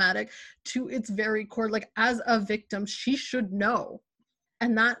problematic to its very core. Like as a victim, she should know.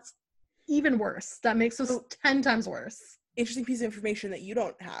 And that's even worse. That makes us 10 times worse. Interesting piece of information that you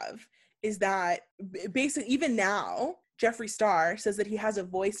don't have is that basically even now, Jeffree Star says that he has a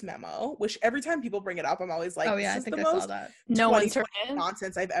voice memo, which every time people bring it up, I'm always like, oh yeah, this I think is the I most saw that. No one's heard it.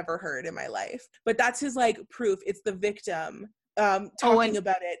 nonsense I've ever heard in my life. But that's his like proof. It's the victim talking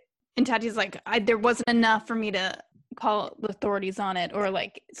about it. And Tati's like, there wasn't enough for me to call the authorities on it, or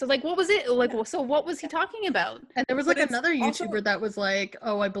like, so like what was it like? So what was he talking about? And there was like another YouTuber that was like,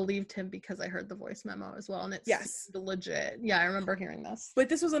 oh, I believed him because I heard the voice memo as well, and it's legit. Yeah, I remember hearing this. But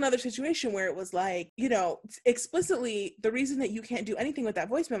this was another situation where it was like, you know, explicitly the reason that you can't do anything with that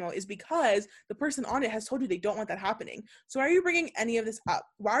voice memo is because the person on it has told you they don't want that happening. So why are you bringing any of this up?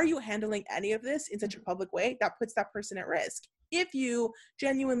 Why are you handling any of this in such a public way that puts that person at risk if you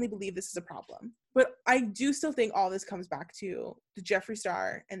genuinely believe this is a problem? But I do still think all this comes back to the Jeffree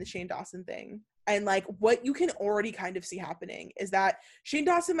Star and the Shane Dawson thing. And like what you can already kind of see happening is that Shane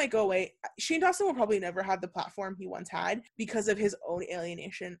Dawson might go away. Shane Dawson will probably never have the platform he once had because of his own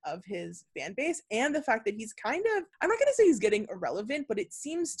alienation of his fan base and the fact that he's kind of, I'm not going to say he's getting irrelevant, but it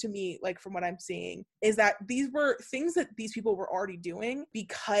seems to me like from what I'm seeing is that these were things that these people were already doing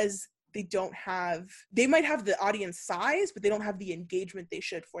because they might have the audience size, but they don't have the engagement they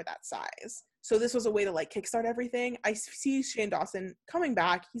should for that size. So this was a way to like kickstart everything. I see Shane Dawson coming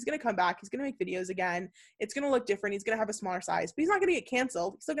back. He's going to come back. He's going to make videos again. It's going to look different. He's going to have a smaller size, but he's not going to get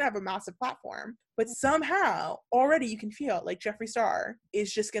canceled. He's still going to have a massive platform. But somehow already you can feel like Jeffree Star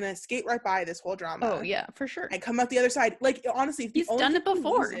is just going to skate right by this whole drama. Oh yeah, for sure. And come out the other side. Like honestly, if he's done it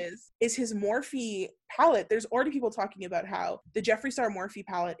before. Is his Morphe palette. There's already people talking about how the Jeffree Star Morphe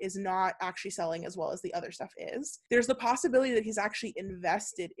palette is not actually selling as well as the other stuff is. There's the possibility that he's actually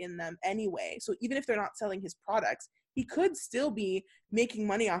invested in them anyway. So even if they're not selling his products, he could still be making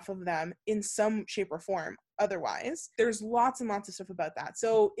money off of them in some shape or form. Otherwise, there's lots and lots of stuff about that.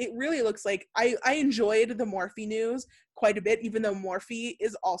 So it really looks like I enjoyed the Morphe news quite a bit, even though Morphe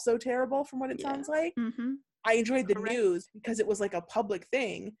is also terrible from what it sounds like. Mm-hmm. I enjoyed the news because it was like a public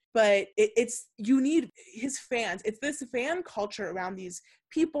thing, but you need his fans. It's this fan culture around these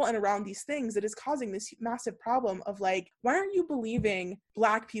people and around these things that is causing this massive problem of like, why aren't you believing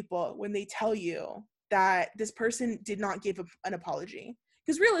Black people when they tell you that this person did not give an apology?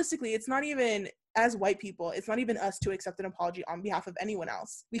 Because realistically, it's not even, as white people, it's not even us to accept an apology on behalf of anyone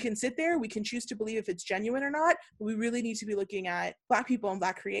else. We can sit there, we can choose to believe if it's genuine or not, but we really need to be looking at Black people and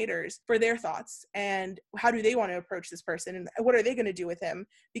Black creators for their thoughts and how do they want to approach this person and what are they going to do with him,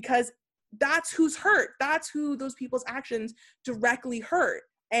 because that's who's hurt. That's who those people's actions directly hurt.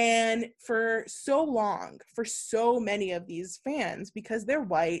 And for so long, for so many of these fans, because they're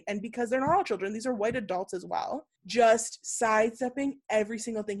white and because they're not all children, these are white adults as well, just sidestepping every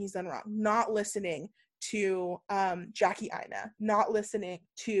single thing he's done wrong, not listening to Jackie Aina, not listening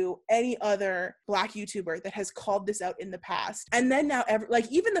to any other Black YouTuber that has called this out in the past. And then now,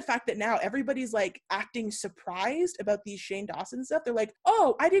 even the fact that now everybody's like acting surprised about these Shane Dawson stuff. They're like,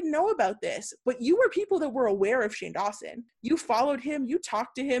 oh, I didn't know about this. But you were people that were aware of Shane Dawson. You followed him, you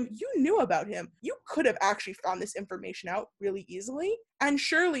talked to him, you knew about him. You could have actually found this information out really easily. And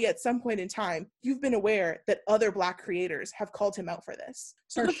surely at some point in time, you've been aware that other Black creators have called him out for this.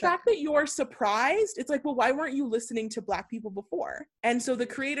 So the fact that you're surprised, it's like, well, why weren't you listening to Black people before? And so the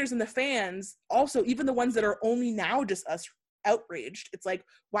creators and the fans, also, even the ones that are only now just us outraged, it's like,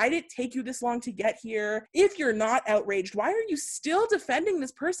 why did it take you this long to get here? If you're not outraged, why are you still defending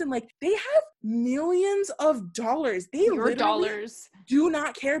this person? Like, they have millions of dollars. They Your dollars do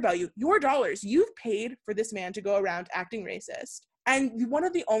not care about you. Your dollars. You've paid for this man to go around acting racist. And one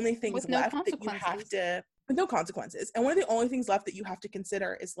of the only things left that you have to, with no consequences, and one of the only things left that you have to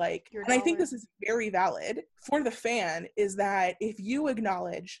consider is like, and I think this is very valid for the fan, is that if you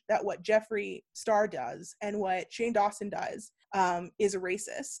acknowledge that what Jeffree Star does and what Shane Dawson does is a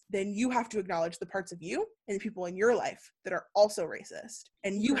racist, then you have to acknowledge the parts of you and the people in your life that are also racist.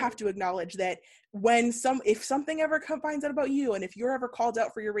 And you have to acknowledge that if something ever finds out about you, and if you're ever called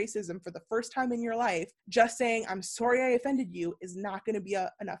out for your racism for the first time in your life, just saying, I'm sorry I offended you is not going to be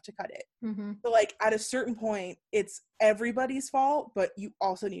enough to cut it. Mm-hmm. So like at a certain point, it's everybody's fault, but you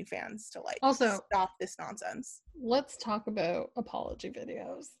also need fans to like stop this nonsense. Let's talk about apology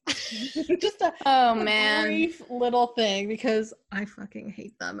videos. Just a brief little thing, because I fucking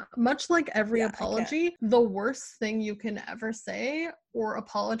hate them. Much like every apology, the worst thing you can ever say or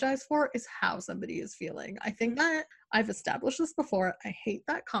apologize for is how somebody is feeling. I think that I've established this before. I hate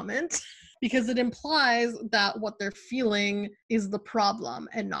that comment because it implies that what they're feeling is the problem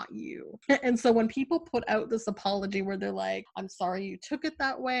and not you. And so when people put out this apology where they're like, I'm sorry you took it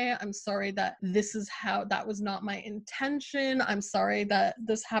that way. I'm sorry that that was not my intention. I'm sorry that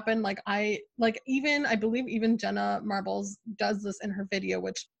this happened. I believe even Jenna Marbles does this in her video,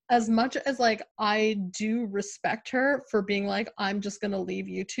 which as much as like I do respect her for being like, I'm just gonna leave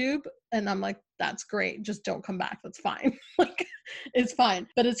YouTube, and I'm like, that's great, just don't come back, that's fine. Like, it's fine.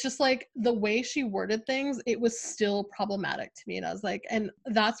 But it's just like the way she worded things, it was still problematic to me. And I was like, and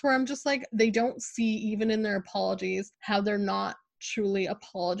that's where I'm just like, they don't see, even in their apologies, how they're not truly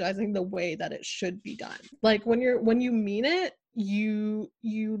apologizing the way that it should be done. Like when you mean it, you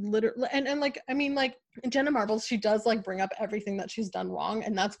literally, and like, I mean, like Jenna Marbles, she does like bring up everything that she's done wrong,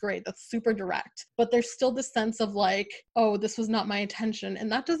 and that's great, that's super direct, but there's still this sense of like, oh, this was not my intention,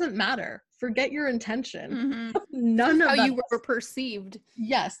 and that doesn't matter. Forget your intention. Mm-hmm. None of how that you were perceived.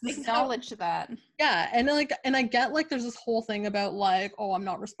 Yes, acknowledge that. Yeah, and I get like there's this whole thing about like, oh, I'm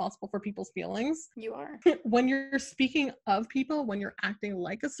not responsible for people's feelings. You are. When you're speaking of people, when you're acting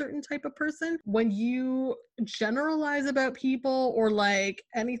like a certain type of person, when you generalize about people or like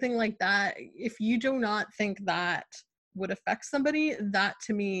anything like that, if you do not think that would affect somebody, that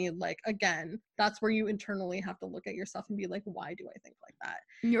to me, like, again, that's where you internally have to look at yourself and be like, why do I think like that?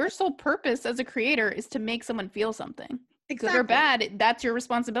 Your sole purpose as a creator is to make someone feel something. Exactly. Good or bad, that's your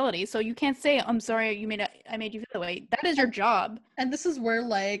responsibility. So you can't say, I'm sorry I made you feel that way. That is your job. And this is where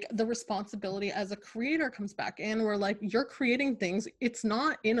like the responsibility as a creator comes back in, where like you're creating things, it's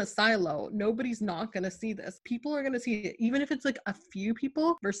not in a silo. Nobody's not going to see this. People are going to see it, even if it's like a few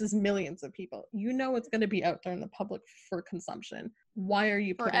people versus millions of people. You know it's going to be out there in the public for consumption. Why are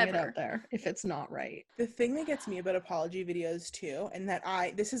you putting it out there if it's not right? The thing that gets me about apology videos too, and that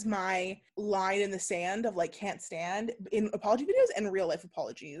this is my line in the sand of like can't stand in apology videos and real life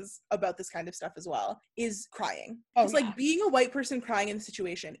apologies about this kind of stuff as well, is crying. It's like being a white person crying in the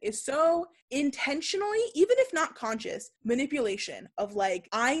situation is so intentionally, even if not conscious, manipulation of like,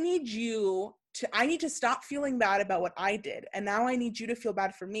 I need to stop feeling bad about what I did, and now I need you to feel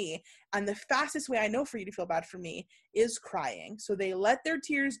bad for me. And the fastest way I know for you to feel bad for me is crying. So they let their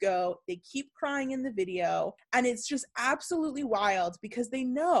tears go, they keep crying in the video, and it's just absolutely wild because they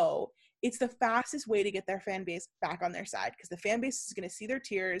know it's the fastest way to get their fan base back on their side, because the fan base is going to see their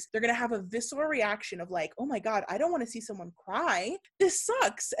tears. They're going to have a visceral reaction of like, oh my God, I don't want to see someone cry. This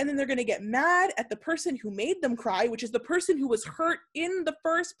sucks. And then they're going to get mad at the person who made them cry, which is the person who was hurt in the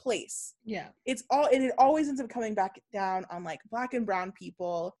first place. Yeah. It always ends up coming back down on like Black and brown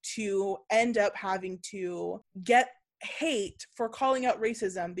people to end up having to get hate for calling out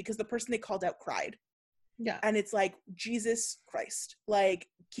racism because the person they called out cried. Yeah. And it's like, Jesus Christ, like,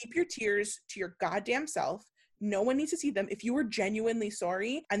 keep your tears to your goddamn self. No one needs to see them. If you were genuinely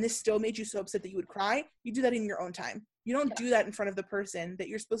sorry and this still made you so upset that you would cry, you do that in your own time. You don't do that in front of the person that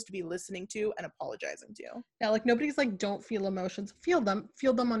you're supposed to be listening to and apologizing to. Yeah, like nobody's like, don't feel emotions. Feel them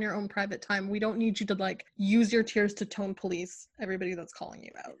on your own private time. We don't need you to like use your tears to tone police everybody that's calling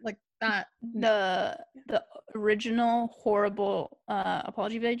you out. Like that. The original horrible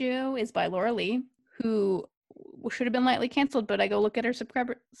apology video is by Laura Lee, who should have been lightly canceled, but I go look at her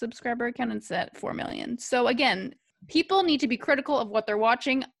subscriber account and it's at 4 million. So again, people need to be critical of what they're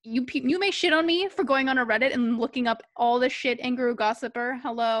watching. You may shit on me for going on a Reddit and looking up all this shit, Angry Gossiper,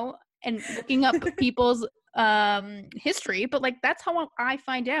 hello, and looking up people's history, but like that's how I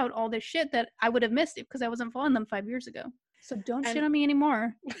find out all this shit that I would have missed it because I wasn't following them 5 years ago. So don't shit on me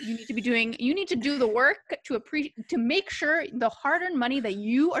anymore. You need to do the work to make sure the hard-earned money that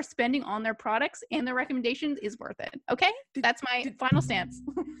you are spending on their products and their recommendations is worth it. Okay? That's my final stance.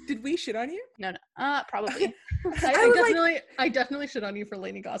 Did we shit on you? No. Probably. I definitely shit on you for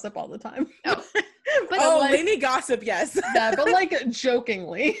Lainey Gossip all the time. No. But like, Lainey Gossip, yes. Yeah, but like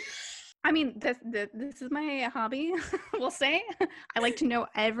jokingly. I mean, this is my hobby, we'll say. I like to know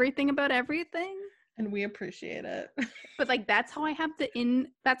everything about everything. And we appreciate it. But like that's how I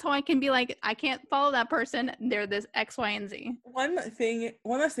can be like, I can't follow that person. They're this X, Y, and Z. One last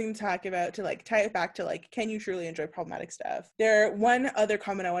thing to talk about, to like tie it back to like, can you truly enjoy problematic stuff? One other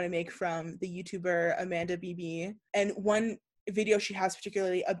comment I want to make from the YouTuber Amanda BB, and one video she has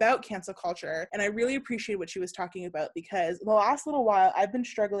particularly about cancel culture, and I really appreciate what she was talking about, because the last little while I've been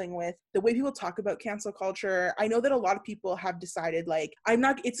struggling with the way people talk about cancel culture. I know that a lot of people have decided like,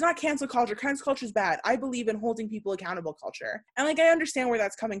 it's not cancel culture is bad. I believe in holding people accountable culture, and like I understand where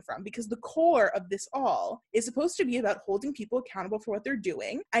that's coming from, because the core of this all is supposed to be about holding people accountable for what they're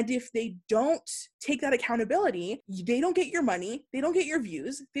doing, and if they don't take that accountability, they don't get your money, they don't get your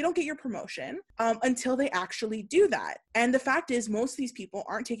views, they don't get your promotion until they actually do that. And the fact is, most of these people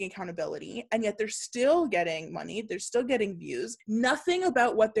aren't taking accountability, and yet they're still getting money, they're still getting views. Nothing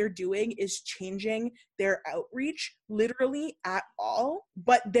about what they're doing is changing their outreach literally at all,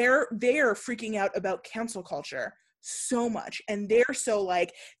 but they're freaking out about cancel culture so much, and they're so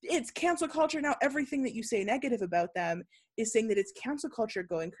like, it's cancel culture now. Everything that you say negative about them is saying that it's cancel culture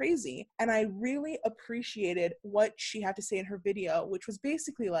going crazy. And I really appreciated what she had to say in her video, which was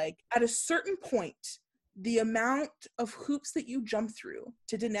basically like, at a certain point, the amount of hoops that you jump through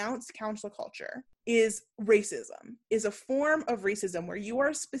to denounce cancel culture is racism, is a form of racism where you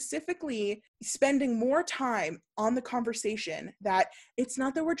are specifically spending more time on the conversation that it's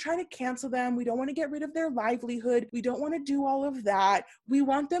not that we're trying to cancel them, we don't want to get rid of their livelihood, we don't want to do all of that, we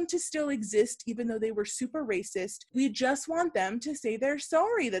want them to still exist even though they were super racist, we just want them to say they're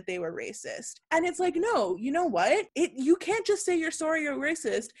sorry that they were racist. And it's like, no, you know what? You can't just say you're sorry you're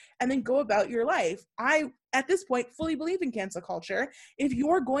racist and then go about your life. I, at this point, fully believe in cancel culture. If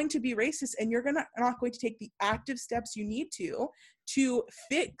you're going to be racist and you're not going to take the active steps you need to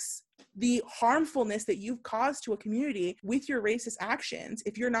fix the harmfulness that you've caused to a community with your racist actions,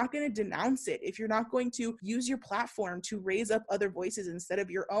 if you're not going to denounce it, if you're not going to use your platform to raise up other voices instead of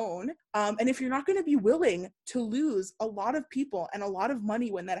your own, and if you're not going to be willing to lose a lot of people and a lot of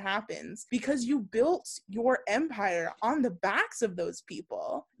money when that happens, because you built your empire on the backs of those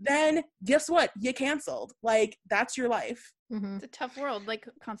people, then guess what? You canceled. Like, that's your life. Mm-hmm. It's a tough world. Like,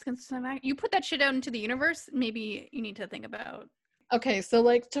 consequences of act. You put that shit out into the universe, maybe you need to think about. Okay, so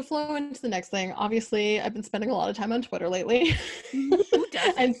like to flow into the next thing, obviously I've been spending a lot of time on Twitter lately. Who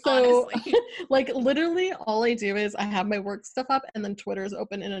doesn't? And so honestly? like literally all I do is I have my work stuff up and then Twitter is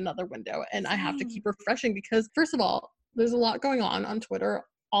open in another window, and I have to keep refreshing because first of all, there's a lot going on Twitter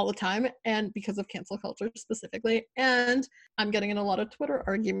all the time, and because of cancel culture specifically, and I'm getting in a lot of Twitter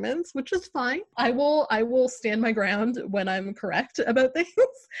arguments, which is fine. I will stand my ground when I'm correct about things.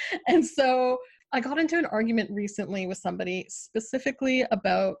 And so I got into an argument recently with somebody specifically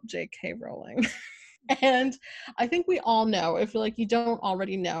about J.K. Rowling. And I think we all know, if like you don't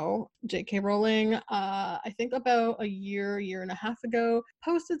already know, J.K. Rowling, I think about a year and a half ago,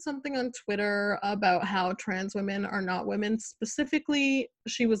 posted something on Twitter about how trans women are not women. Specifically,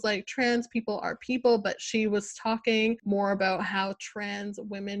 she was like, trans people are people, but she was talking more about how trans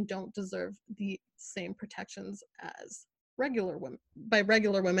women don't deserve the same protections as regular women. By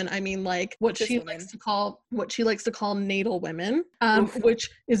regular women, I mean like what Cis she women. likes to call natal women, Oof. which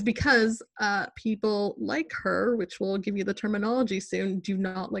is because people like her, which we'll give you the terminology soon, do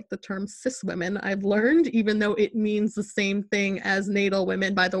not like the term cis women. I've learned, even though it means the same thing as natal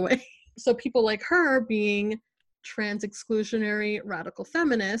women, by the way. So people like her being trans exclusionary radical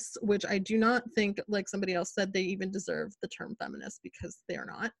feminists, which I do not think, like somebody else said, they even deserve the term feminist, because they are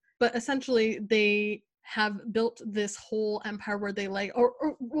not. But essentially they have built this whole empire where they like, or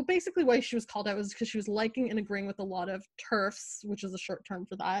well, basically why she was called out was because she was liking and agreeing with a lot of TERFs, which is a short term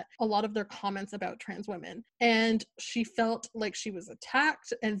for that, a lot of their comments about trans women. And she felt like she was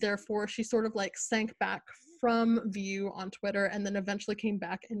attacked, and therefore she sort of like sank back from view on Twitter, and then eventually came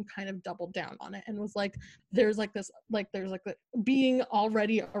back and kind of doubled down on it and was like, there's like being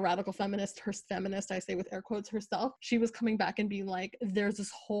already a radical feminist, I say with air quotes, herself, she was coming back and being like, there's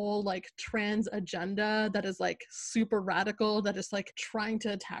this whole like trans agenda that is like super radical, that is like trying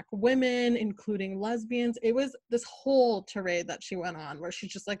to attack women, including lesbians. It was this whole tirade that she went on where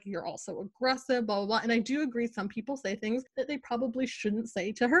she's just like, you're also aggressive, blah, blah, blah. And I do agree, some people say things that they probably shouldn't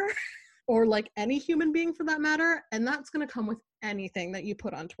say to her. Or like any human being for that matter, and that's going to come with anything that you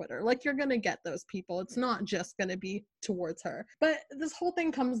put on Twitter. Like, you're going to get those people. It's not just going to be towards her. But this whole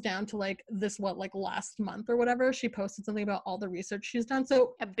thing comes down to like this, like last month or whatever, she posted something about all the research she's done.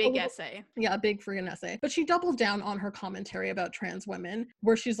 So A big essay. Yeah, a big freaking essay. But she doubled down on her commentary about trans women,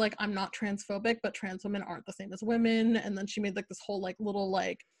 where she's like, I'm not transphobic, but trans women aren't the same as women. And then she made like this whole like little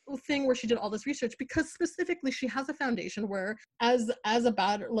like thing where she did all this research, because specifically she has a foundation where as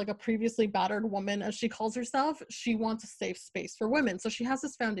a previously battered woman, as she calls herself, she wants a safe space for women. So she has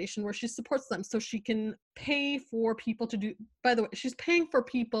this foundation where she supports them, so she can pay for people to do, by the way, she's paying for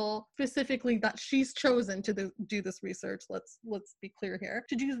people specifically that she's chosen to do this research. Let's be clear here,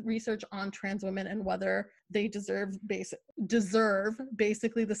 to do research on trans women and whether they deserve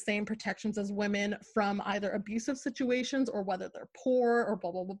basically the same protections as women from either abusive situations, or whether they're poor, or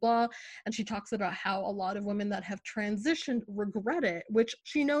blah blah blah blah. And she talks about how a lot of women that have transitioned regret it, which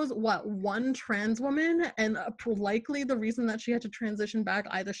she knows one trans woman, and likely the reason that she had to transition back,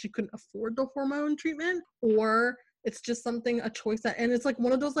 either she couldn't afford the hormone treatment, or it's just a choice that, and it's like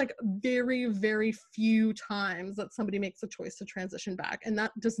one of those like very, very few times that somebody makes a choice to transition back. And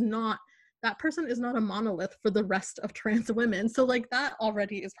that person is not a monolith for the rest of trans women. So like that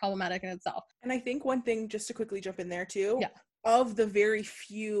already is problematic in itself. And I think one thing, just to quickly jump in there too, yeah, of the very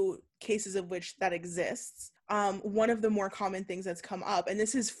few cases of which that exists, one of the more common things that's come up, and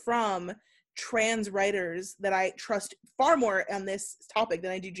this is from trans writers that I trust far more on this topic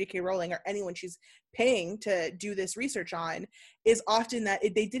than I do J.K. Rowling or anyone she's paying to do this research on, is often that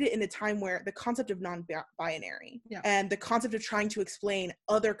they did it in a time where the concept of non-binary and the concept of trying to explain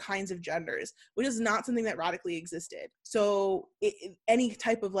other kinds of genders, which is not something that radically existed. So any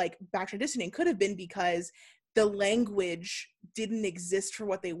type of like back transitioning could have been because the language didn't exist for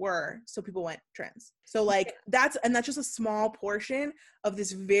what they were, so people went trans. So like that's just a small portion of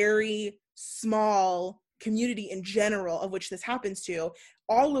this very small community in general of which this happens to.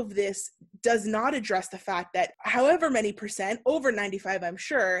 All of this does not address the fact that however many percent, over 95 I'm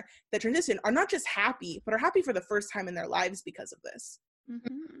sure, that transition are not just happy, but are happy for the first time in their lives because of this.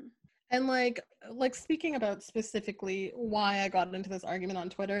 Mm-hmm. And like speaking about specifically why I got into this argument on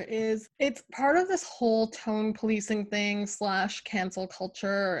Twitter, is it's part of this whole tone policing thing / cancel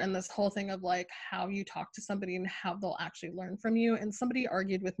culture, and this whole thing of like how you talk to somebody and how they'll actually learn from you. And somebody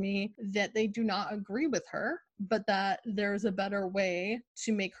argued with me that they do not agree with her, but that there's a better way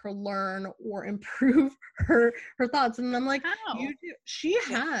to make her learn or improve her thoughts. And I'm like, how? You do. She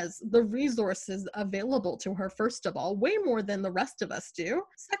has the resources available to her, first of all, way more than the rest of us do.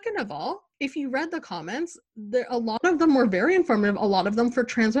 Second of all, if you read the comments, a lot of them were very informative, a lot of them for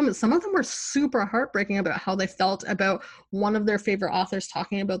trans women. Some of them were super heartbreaking about how they felt about one of their favorite authors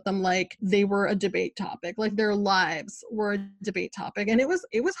talking about them like they were a debate topic, like their lives were a debate topic. And it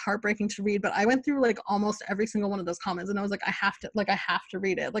was heartbreaking to read, but I went through like almost every single one of those comments, and I was like, I have to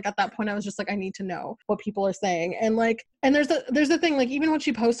read it. Like at that point I was just like, I need to know what people are saying. And like, and there's a thing, like even when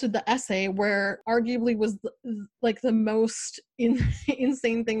she posted the essay, where arguably was like the most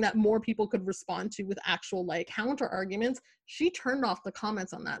insane thing that more people could respond to with actual like counter arguments, she turned off the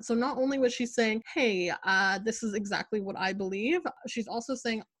comments on that. So not only was she saying, hey, this is exactly what I believe, she's also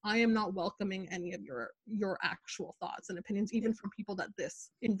saying, I am not welcoming any of your actual thoughts and opinions, even from people that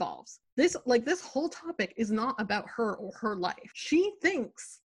this involves. This whole topic is not about her or her life. She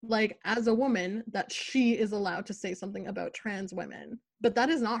thinks, like, as a woman, that she is allowed to say something about trans women, but that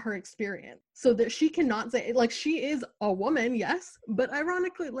is not her experience. So that she cannot say, like, she is a woman, yes, but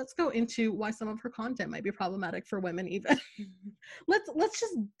ironically, let's go into why some of her content might be problematic for women even. Let's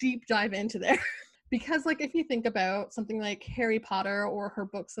just deep dive into there. Because, like, if you think about something like Harry Potter or her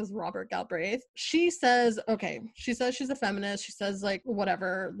books as Robert Galbraith, she says she's a feminist. She says, like,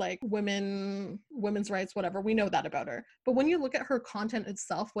 whatever, like, women's rights, whatever. We know that about her. But when you look at her content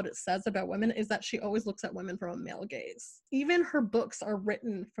itself, what it says about women is that she always looks at women from a male gaze. Even her books are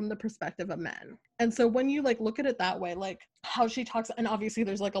written from the perspective of men. And so when you, like, look at it that way, like, how she talks, and obviously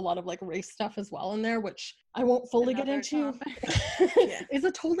there's, like, a lot of, like, race stuff as well in there, which I won't fully get into. Yeah. It's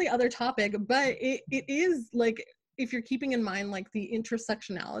a totally other topic, but it is, like, if you're keeping in mind, like, the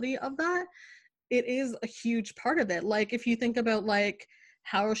intersectionality of that, it is a huge part of it. Like, if you think about, like,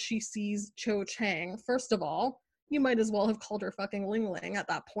 how she sees Cho Chang, first of all, you might as well have called her fucking Ling Ling at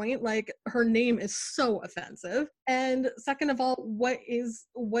that point. Like, her name is so offensive. And second of all, what is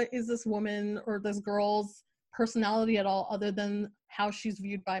this woman or this girl's personality at all other than how she's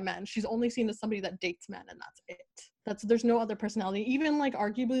viewed by men? She's only seen as somebody that dates men, and that's it. There's no other personality. Even, like,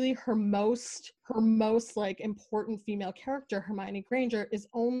 arguably her most like important female character, Hermione Granger, is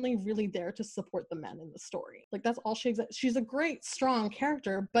only really there to support the men in the story. Like, that's all she's a great, strong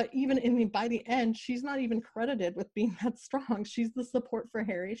character, but even by the end, she's not even credited with being that strong. She's the support for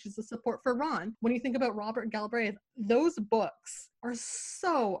Harry. She's the support for Ron. When you think about Robert Galbraith, those books are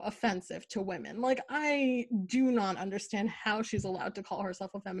so offensive to women. Like, I do not understand how she's allowed to call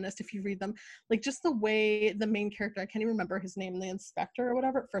herself a feminist if you read them. Like, just the way the main character, I can't even remember his name, the inspector or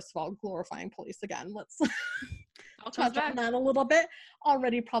whatever. First of all, glorifying police again. Let's touch on that a little bit.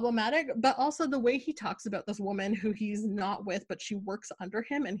 Already problematic, but also the way he talks about this woman who he's not with, but she works under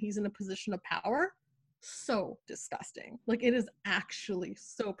him and he's in a position of power. So disgusting. Like, it is actually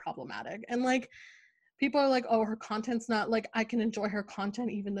so problematic. And, like, people are like, oh, her content's not, like, I can enjoy her content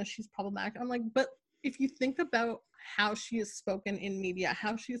even though she's problematic. I'm like, but if you think about how she is spoken in media,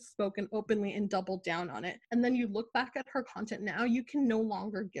 how she's spoken openly and doubled down on it, and then you look back at her content now, you can no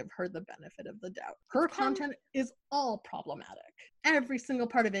longer give her the benefit of the doubt. Her content is all problematic. Every single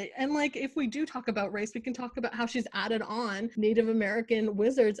part of it. And, like, if we do talk about race, we can talk about how she's added on Native American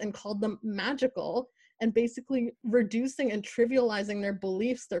wizards and called them magical, and basically reducing and trivializing their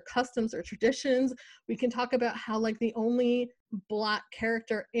beliefs, their customs, their traditions. We can talk about how, like, the only Black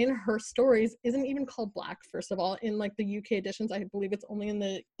character in her stories isn't even called Black, first of all. In, like, the UK editions, I believe it's only in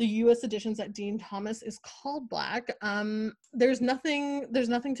the US editions that Dean Thomas is called Black. There's nothing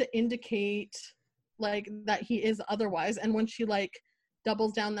to indicate, like, that he is otherwise. And when she, like,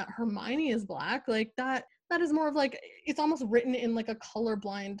 doubles down that Hermione is Black, like, that is more of, like, it's almost written in, like, a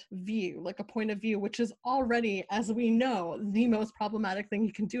colorblind view, like a point of view, which is already, as we know, the most problematic thing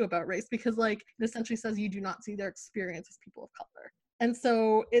you can do about race, because, like, it essentially says you do not see their experience as people of color. And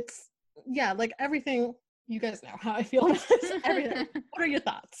so it's, yeah, like, everything, you guys know how I feel about this, everything. What are your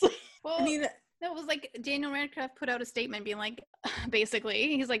thoughts? Well, I mean, that was, like, Daniel Radcliffe put out a statement being like,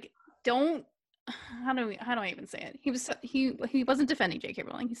 basically, he's like, don't, how do I even say it? He wasn't defending J.K.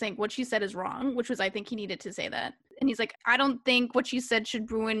 Rowling. He's saying what she said is wrong, which was, I think he needed to say that. And he's like, I don't think what she said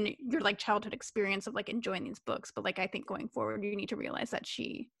should ruin your, like, childhood experience of, like, enjoying these books, but, like, I think going forward you need to realize that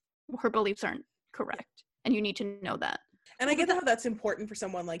her beliefs aren't correct, and you need to know that. And I get how that's important for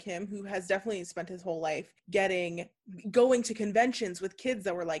someone like him, who has definitely spent his whole life going to conventions with kids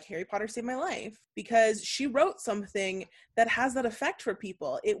that were like, Harry Potter saved my life, because she wrote something that has that effect for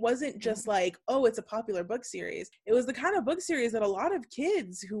people. It wasn't just like, oh, it's a popular book series. It was the kind of book series that a lot of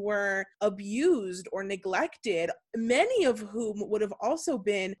kids who were abused or neglected, many of whom would have also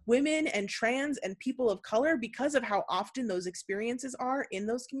been women and trans and people of color, because of how often those experiences are in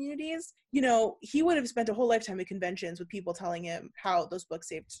those communities. You know, he would have spent a whole lifetime at conventions with people telling him how those books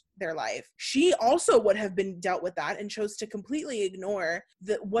saved their life. She also would have been dealt with that and chose to completely ignore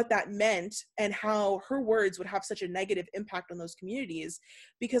what that meant and how her words would have such a negative impact on those communities.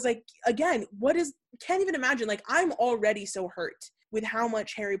 Because, like, again, can't even imagine, like, I'm already so hurt with how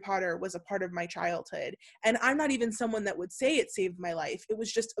much Harry Potter was a part of my childhood. And I'm not even someone that would say it saved my life. It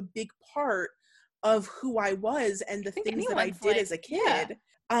was just a big part of who I was and the things that I did as a kid.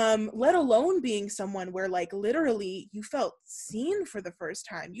 Yeah. Let alone being someone where, like, literally you felt seen for the first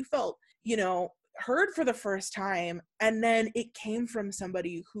time. You felt, you know, heard for the first time, and then it came from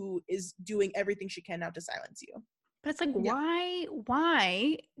somebody who is doing everything she can now to silence you. But it's like,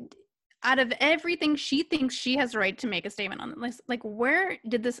 why out of everything she thinks she has the right to make a statement on this, like, where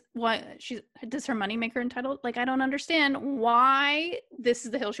did this, does her money make her entitled? Like, I don't understand why this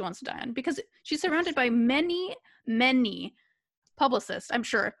is the hill she wants to die on, because she's surrounded by many publicists, I'm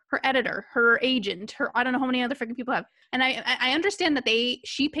sure, her editor, her agent, her, I don't know how many other freaking people have. And I understand that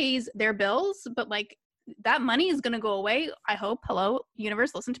she pays their bills, but like, that money is going to go away. I hope. Hello,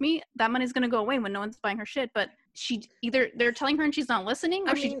 universe, listen to me. That money is going to go away when no one's buying her shit. But she, either they're telling her and she's not listening,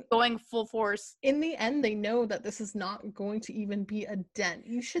 or she's going full force. In the end, they know that this is not going to even be a dent.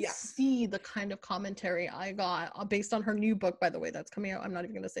 You should see the kind of commentary I got based on her new book, by the way, that's coming out. I'm not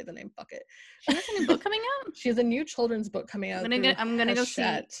even going to say the name. Fuck it. She has a new book coming out? She has a new children's book coming out. I'm gonna go see.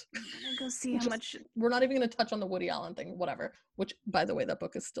 I'm gonna go see how much. We're not even going to touch on the Woody Allen thing, whatever. Which, by the way, that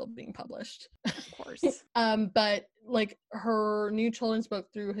book is still being published. Of course. But like her new children's book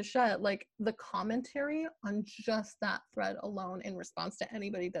through Hachette, like the commentary on just that thread alone in response to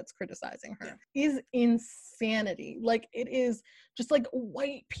anybody that's criticizing her is insanity. Like, it is just like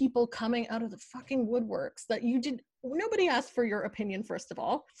white people coming out of the fucking woodworks that nobody asked for your opinion, first of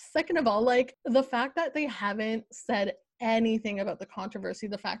all. Second of all, like the fact that they haven't said anything about the controversy,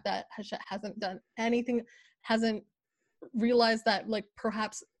 the fact that Hachette hasn't done anything, hasn't realized that like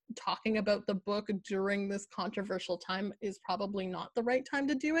perhaps talking about the book during this controversial time is probably not the right time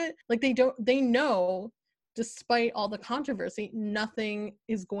to do it. Like they know, despite all the controversy, nothing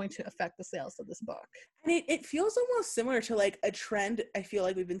is going to affect the sales of this book. And it feels almost similar to like a trend I feel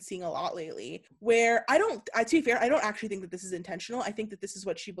like we've been seeing a lot lately, where to be fair, I don't actually think that this is intentional. I think that this is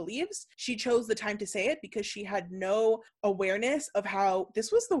what she believes. She chose the time to say it because she had no awareness of how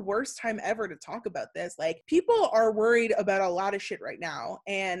this was the worst time ever to talk about this. Like, people are worried about a lot of shit right now.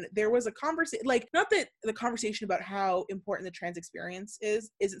 And there was a conversation, like, not that the conversation about how important the trans experience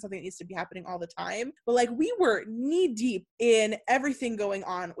isn't something that needs to be happening all the time, but like, we were knee deep in everything going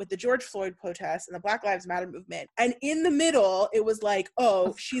on with the George Floyd protests and the Black Lives Matter movement. And in the middle, it was like,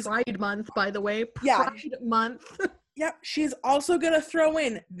 oh, she's Pride Month, by the way. Pride Month. Yeah, she's also gonna throw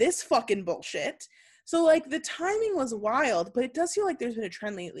in this fucking bullshit. So like, the timing was wild, but it does feel like there's been a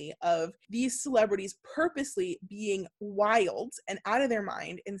trend lately of these celebrities purposely being wild and out of their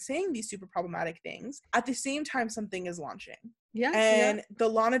mind and saying these super problematic things at the same time something is launching. Yeah. And the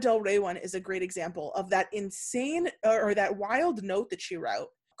Lana Del Rey one is a great example of that insane or that wild note that she wrote,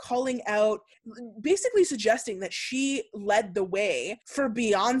 calling out, basically suggesting that she led the way for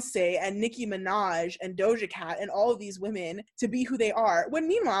Beyonce and Nicki Minaj and Doja Cat and all of these women to be who they are, when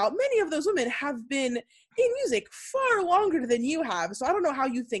meanwhile, many of those women have been in music far longer than you have. So I don't know how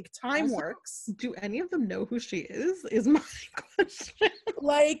you think time works. Do any of them know who she is my question.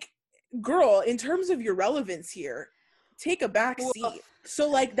 Like, girl, in terms of your relevance here, take a back seat. So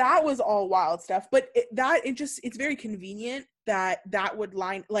like, that was all wild stuff, but it's very convenient that would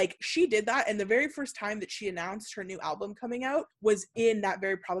line, like, she did that, and the very first time that she announced her new album coming out was in that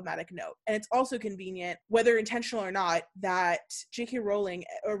very problematic note. And it's also convenient, whether intentional or not, that J.K. Rowling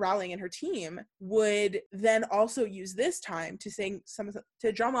and her team would then also use this time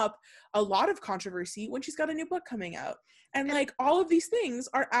to drum up a lot of controversy when she's got a new book coming out. And like, all of these things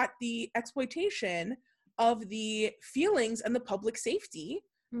are at the exploitation of the feelings and the public safety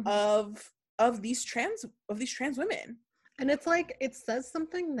of these trans women. And it's like, it says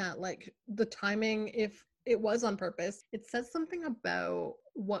something that like the timing, if it was on purpose, it says something about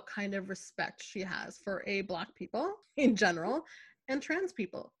what kind of respect she has for Black people in general and trans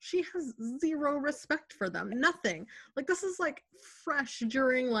people. She has zero respect for them. Nothing. Like, this is like fresh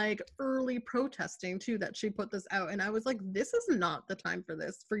during like early protesting too, that she put this out. And I was like, this is not the time for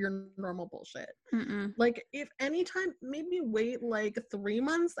this, for your normal bullshit. Like, if anytime, maybe wait like 3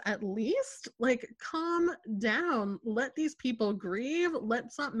 months at least. Like, calm down. Let these people grieve.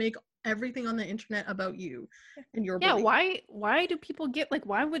 Let's not make everything on the internet about you and your belief. Why do people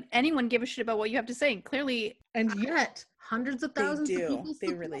why would anyone give a shit about what you have to say? Clearly. And yet hundreds of thousands of people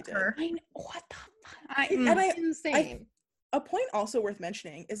they really do. Her. I know, what the fuck? It's insane. A point also worth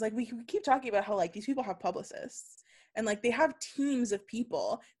mentioning is like, we keep talking about how like these people have publicists and like they have teams of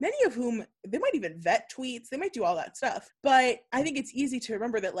people, many of whom they might even vet tweets, they might do all that stuff. But I think it's easy to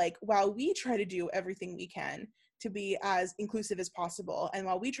remember that like, while we try to do everything we can to be as inclusive as possible, and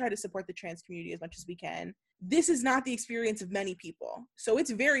while we try to support the trans community as much as we can, this is not the experience of many people. So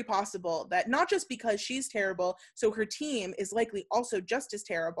it's very possible that not just because she's terrible, so her team is likely also just as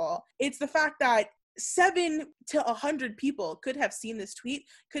terrible, it's the fact that 7 to 100 people could have seen this tweet,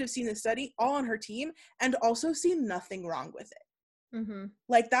 could have seen this study, all on her team, and also seen nothing wrong with it.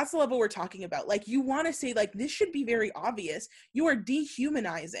 Like, that's the level we're talking about. Like, you want to say, like, this should be very obvious. You are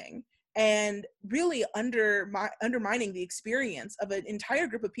dehumanizing and really undermining the experience of an entire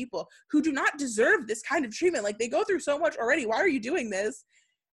group of people who do not deserve this kind of treatment. Like, they go through so much already. Why are you doing this?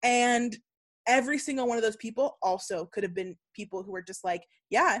 And every single one of those people also could have been people who were just like,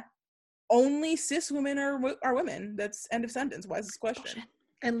 yeah, only cis women are women. That's end of sentence. Why is this question?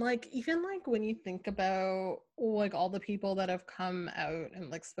 And like, even like when you think about like all the people that have come out and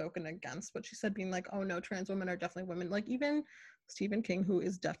like spoken against what she said, being like, oh no, trans women are definitely women, like even Stephen King, who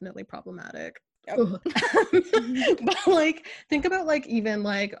is definitely problematic. Yep. But like, think about like even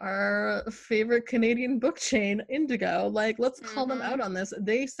like our favorite Canadian book chain, Indigo, like let's call them out on this.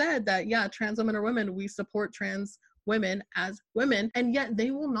 They said that, yeah, trans women are women, we support trans women as women, and yet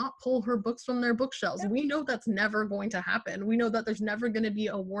they will not pull her books from their bookshelves. We know that's never going to happen. We know that there's never going to be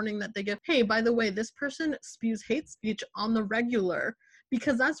a warning that they give, hey, by the way, this person spews hate speech on the regular,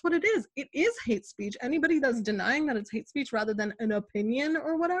 because that's what it is. It is hate speech. Anybody that's denying that it's hate speech rather than an opinion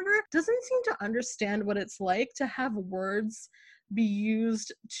or whatever doesn't seem to understand what it's like to have words be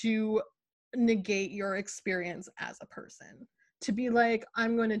used to negate your experience as a person. To be like,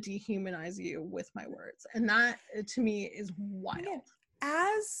 I'm going to dehumanize you with my words. And that, to me, is wild.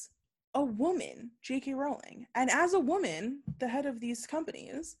 Yeah. As a woman, J.K. Rowling, and as a woman, the head of these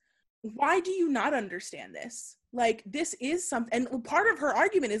companies, why do you not understand this? Like, this is something, and part of her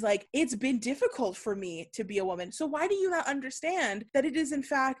argument is like, it's been difficult for me to be a woman. So why do you not understand that it is, in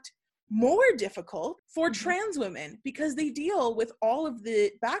fact, more difficult for trans women, because they deal with all of the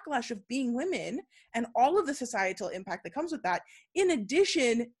backlash of being women and all of the societal impact that comes with that, in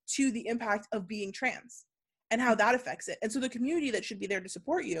addition to the impact of being trans and how that affects it. And so the community that should be there to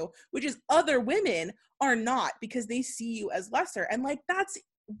support you, which is other women, are not, because they see you as lesser. And like, that's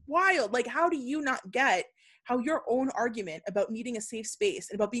wild. Like, how do you not get how your own argument about needing a safe space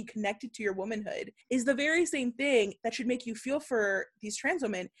and about being connected to your womanhood is the very same thing that should make you feel for these trans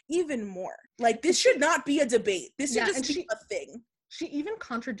women even more? Like, this should not be a debate. This should just be a thing. She even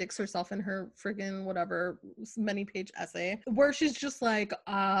contradicts herself in her friggin' whatever many page essay, where she's just like,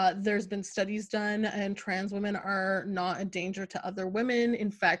 there's been studies done and trans women are not a danger to other women. In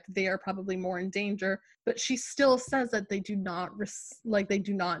fact, they are probably more in danger. But she still says that they do not they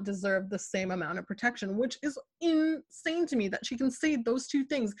do not deserve the same amount of protection, which is insane to me that she can say those two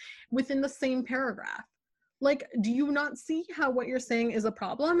things within the same paragraph. Like, do you not see how what you're saying is a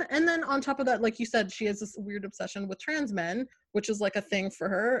problem? And then on top of that, like you said, she has this weird obsession with trans men, which is like a thing for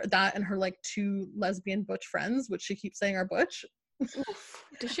her. That and her like 2 lesbian butch friends, which she keeps saying are butch.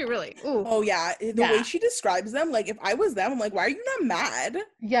 Does she really? Ooh. Oh yeah, the way she describes them, like if I was them, I'm like, why are you not mad?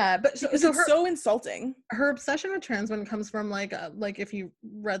 Yeah, but so it's so insulting. Her obsession with trans women comes from like if you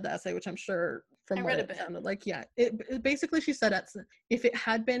read the essay, which I'm sure from what it sounded like, yeah, it basically, she said if it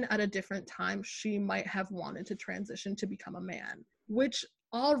had been at a different time, she might have wanted to transition to become a man, which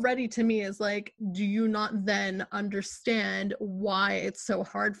already to me is like, do you not then understand why it's so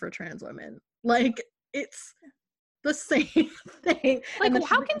hard for trans women? Like, it's the same thing. Like,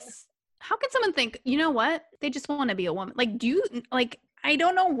 how can someone think, you know what, they just want to be a woman? Like, do you, like, I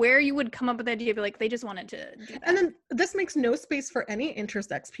don't know where you would come up with the idea of like, they just wanted to do that. And then this makes no space for any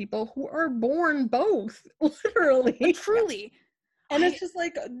intersex people who are born both, literally. But truly. And it's just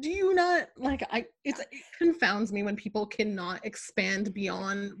like, do you not, like, it confounds me when people cannot expand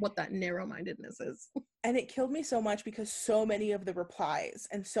beyond what that narrow-mindedness is. And it killed me so much because so many of the replies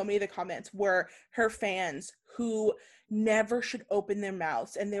and so many of the comments were her fans who never should open their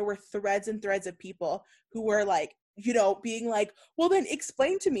mouths. And there were threads and threads of people who were like, you know, being like, well, then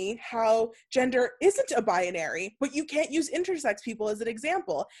explain to me how gender isn't a binary, but you can't use intersex people as an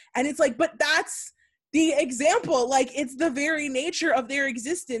example. And it's like, but that's the example. Like, it's the very nature of their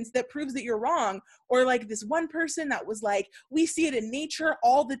existence that proves that you're wrong. Or like this one person that was like, we see it in nature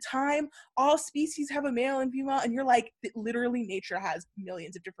all the time. All species have a male and female. And you're like, literally nature has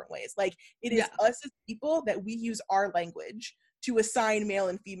millions of different ways. Like, it is us as people that we use our language to assign male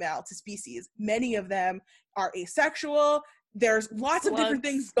and female to species. Many of them are asexual. There's lots of different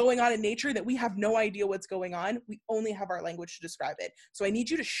things going on in nature that we have no idea what's going on. We only have our language to describe it. So I need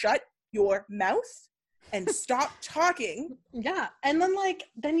you to shut your mouth and stop talking. Yeah. And then like,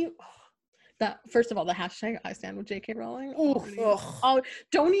 first of all, the hashtag I stand with J.K. Rowling. Oh,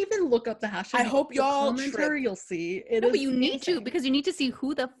 don't even look up the hashtag. I hope y'all commentary you'll see. But you need to, because you need to see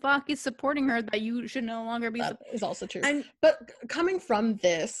who the fuck is supporting her that you should no longer be. That is also true. But coming from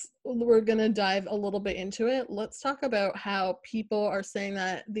this, we're going to dive a little bit into it. Let's talk about how people are saying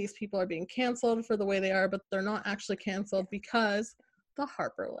that these people are being canceled for the way they are, but they're not actually canceled because the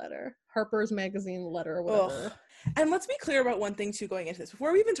Harper letter, Harper's Magazine letter or whatever. Ugh. And let's be clear about one thing too going into this.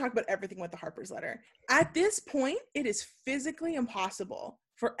 Before we even talk about everything with the Harper's letter, at this point, it is physically impossible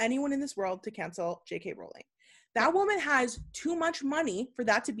for anyone in this world to cancel J.K. Rowling. That woman has too much money for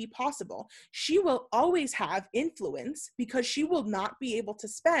that to be possible. She will always have influence because she will not be able to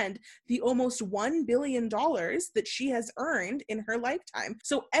spend the almost $1 billion that she has earned in her lifetime.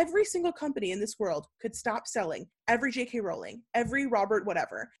 So every single company in this world could stop selling every J.K. Rowling, every Robert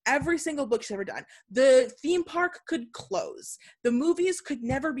whatever, every single book she's ever done. The theme park could close. The movies could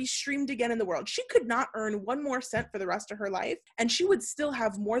never be streamed again in the world. She could not earn one more cent for the rest of her life, and she would still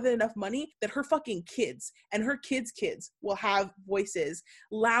have more than enough money that her fucking kids and her kids' kids will have voices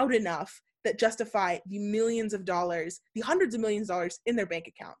loud enough that justify the millions of dollars, the hundreds of millions of dollars in their bank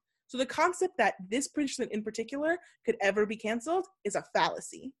account. So the concept that this person in particular could ever be canceled is a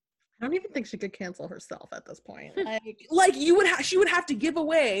fallacy. I don't even think she could cancel herself at this point. Like she would have to give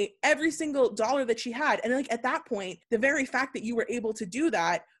away every single dollar that she had. And like at that point, the very fact that you were able to do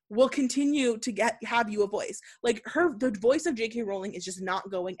that will continue to have you a voice. Like the voice of J.K. Rowling is just not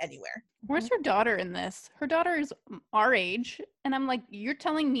going anywhere. Where's her daughter in this? Her daughter is our age. And I'm like, you're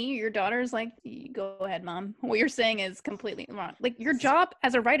telling me your daughter is like, go ahead, mom. What you're saying is completely wrong. Like your job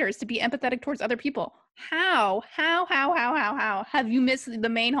as a writer is to be empathetic towards other people. How have you missed the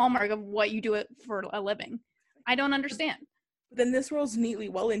main hallmark of what you do it for a living? I don't understand. Then this rolls neatly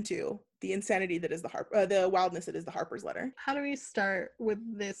well into the insanity that is the wildness that is the Harper's letter. How do we start with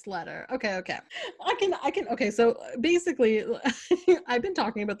this letter? Okay. I can. Okay, so basically, I've been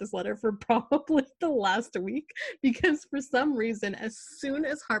talking about this letter for probably the last week because for some reason, as soon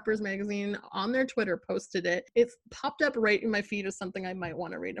as Harper's Magazine on their Twitter posted it, it's popped up right in my feed as something I might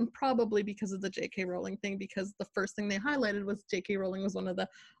want to read, and probably because of the J.K. Rowling thing, because the first thing they highlighted was J.K. Rowling was one of the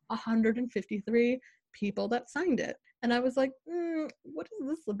 153 people that signed it. And I was like, what is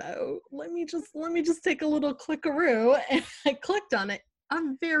this about? Let me just take a little clickaroo. And I clicked on it. A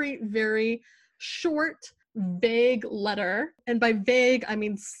very, very short, vague letter. And by vague, I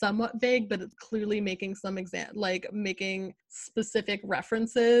mean somewhat vague, but it's clearly making some making specific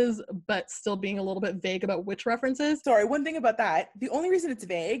references, but still being a little bit vague about which references. Sorry, one thing about that, the only reason it's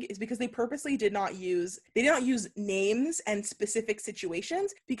vague is because they purposely did not use names and specific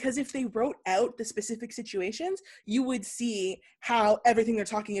situations, because if they wrote out the specific situations, you would see how everything they're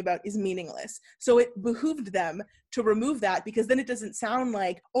talking about is meaningless. So it behooved them to remove that, because then it doesn't sound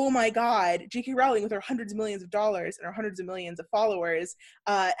like, oh my God, J.K. Rowling with her hundreds of millions of dollars and her hundreds of millions of followers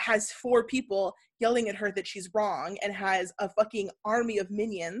has 4 people yelling at her that she's wrong and has a fucking army of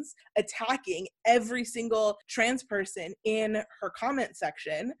minions attacking every single trans person in her comment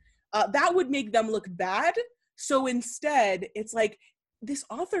section. That would make them look bad. So instead, it's like, this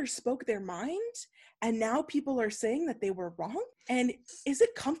author spoke their mind and now people are saying that they were wrong. And is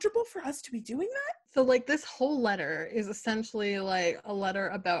it comfortable for us to be doing that? So like this whole letter is essentially like a letter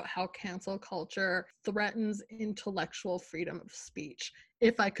about how cancel culture threatens intellectual freedom of speech,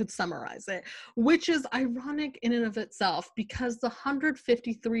 if I could summarize it, which is ironic in and of itself, because the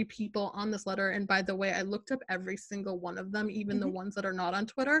 153 people on this letter, and by the way, I looked up every single one of them, even the ones that are not on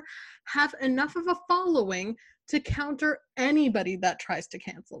Twitter, have enough of a following to counter anybody that tries to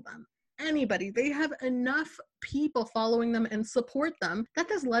cancel them. Anybody. They have enough people following them and support them that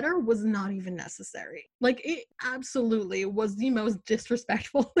this letter was not even necessary. Like, it absolutely was the most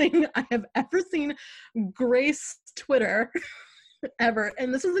disrespectful thing I have ever seen grace Twitter ever.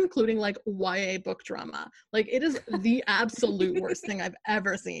 And this is including like YA book drama. Like, it is the absolute worst thing I've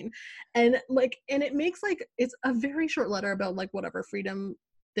ever seen. And it makes like, it's a very short letter about like whatever freedom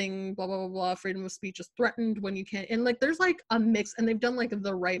thing, blah, blah, blah, blah, freedom of speech is threatened when you can't, and like there's like a mix, and they've done like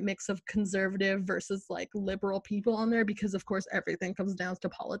the right mix of conservative versus like liberal people on there, because of course everything comes down to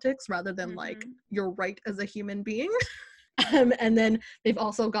politics rather than like your right as a human being. And then they've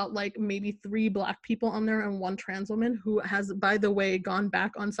also got like maybe 3 Black people on there and 1 trans woman who has, by the way, gone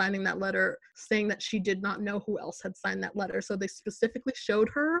back on signing that letter, saying that she did not know who else had signed that letter. So they specifically showed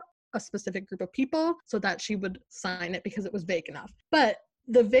her a specific group of people so that she would sign it because it was vague enough. But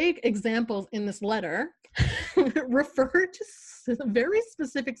the vague examples in this letter refer to very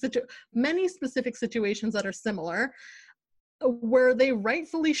specific many specific situations that are similar, where they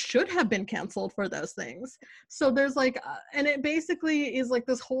rightfully should have been canceled for those things. So there's like, and it basically is like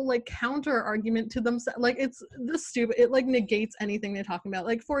this whole like counter argument to them. Like, it's this stupid, it like negates anything they're talking about.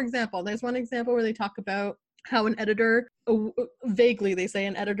 Like, for example, there's one example where they talk about how an editor, vaguely they say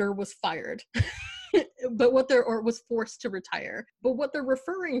an editor was fired. But was forced to retire. But what they're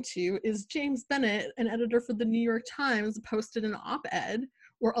referring to is James Bennett, an editor for the New York Times, posted an op-ed,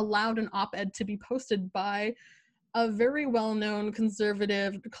 or allowed an op-ed to be posted by a very well-known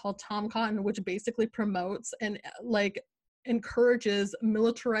conservative called Tom Cotton, which basically promotes and like encourages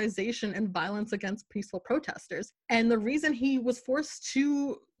militarization and violence against peaceful protesters. And the reason he was forced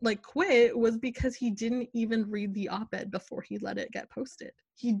to like quit was because he didn't even read the op-ed before he let it get posted.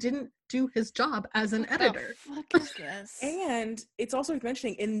 He didn't do his job as an editor. What the fuck is this? And it's also worth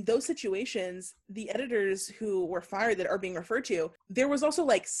mentioning, in those situations, the editors who were fired that are being referred to, there was also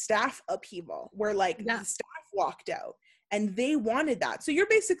like staff upheaval where like the staff walked out. And they wanted that. So you're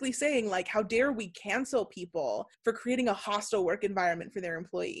basically saying, like, how dare we cancel people for creating a hostile work environment for their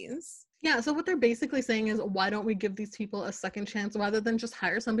employees? Yeah, so what they're basically saying is, why don't we give these people a second chance rather than just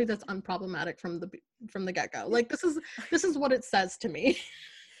hire somebody that's unproblematic from the get-go? Like, this is what it says to me.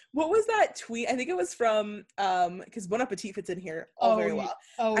 What was that tweet? I think it was from because Bon Appetit fits in here very well.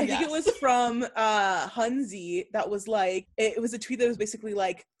 I think it was from Hunzi that was like, it was a tweet that was basically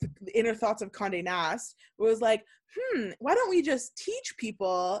like the inner thoughts of Condé Nast, where it was like, why don't we just teach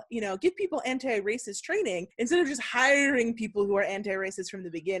people, give people anti-racist training instead of just hiring people who are anti-racist from the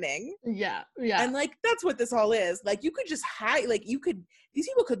beginning? Yeah. And like, that's what this all is. Like, you could just hire, like, these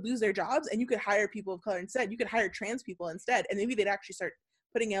people could lose their jobs and you could hire people of color instead. You could hire trans people instead, and maybe they'd actually start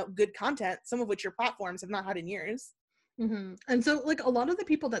putting out good content, some of which your platforms have not had in years. Mm-hmm. And so like a lot of the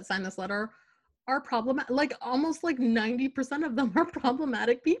people that sign this letter are problematic, like almost like 90% of them are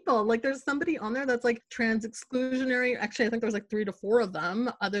problematic people. Like there's somebody on there that's like trans exclusionary. Actually, I think there's like 3 to 4 of them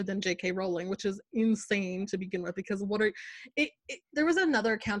other than JK Rowling, which is insane to begin with, because there was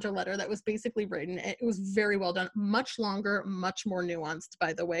another counter letter that was basically written. It was very well done, much longer, much more nuanced,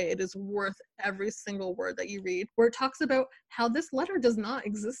 by the way. It is worth every single word that you read, where it talks about how this letter does not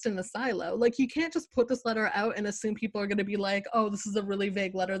exist in a silo. Like you can't just put this letter out and assume people are going to be like, oh, this is a really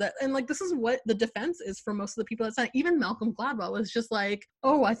vague letter and like this is what the defense is for most of the people that sign. Even Malcolm Gladwell is just like,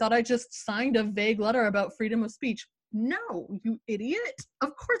 oh, I thought I just signed a vague letter about freedom of speech. No, you idiot.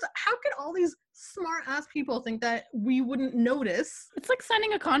 Of course. How could all these smart ass people think that we wouldn't notice? It's like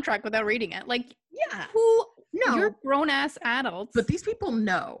signing a contract without reading it. Like, yeah. No. You're grown-ass adults. But these people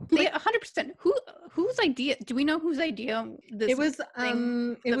know. They 100%. Whose idea? Do we know whose idea this It was, I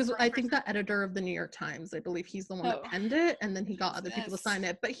think, person? the editor of the New York Times. I believe he's the one that penned it, and then he got other people to sign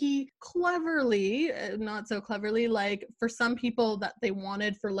it. But he cleverly, not so cleverly, like, for some people that they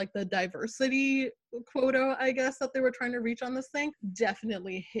wanted for, like, the diversity quota, I guess, that they were trying to reach on this thing,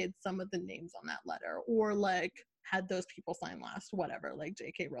 definitely hid some of the names on that letter, or, like, had those people sign last, whatever, like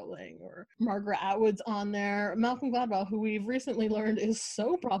J.K. Rowling or Margaret Atwood's on there. Malcolm Gladwell, who we've recently learned is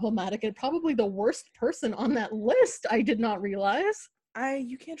so problematic and probably the worst person on that list, I did not realize.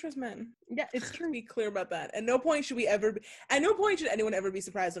 You can't trust men. Yeah, it's true. Be clear about that. At no point should anyone ever be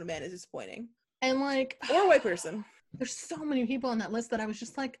surprised when a man is disappointing. And like, or a white person. There's so many people on that list that I was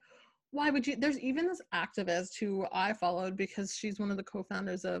just like, why would you? There's even this activist who I followed because she's one of the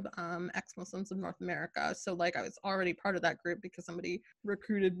co-founders of Ex-Muslims of North America. So like I was already part of that group because somebody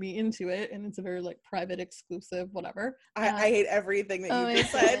recruited me into it, and it's a very like private, exclusive, whatever. I hate everything that you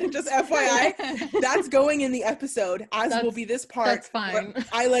just said. Just FYI, that's going in the episode, as will be this part. That's fine.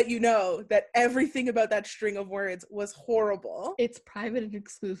 I let you know that everything about that string of words was horrible. It's private and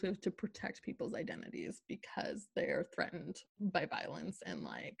exclusive to protect people's identities because they're threatened by violence and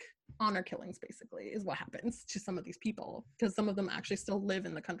like honor killings, basically, is what happens to some of these people, because some of them actually still live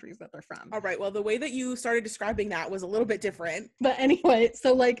in the countries that they're from. All right, well, the way that you started describing that was a little bit different. But anyway,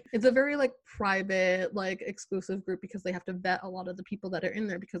 so like it's a very like private, like exclusive group because they have to vet a lot of the people that are in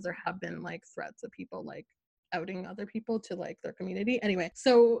there, because there have been like threats of people like outing other people to like their community. Anyway,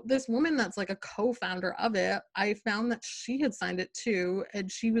 so this woman that's like a co-founder of it, I found that she had signed it too, and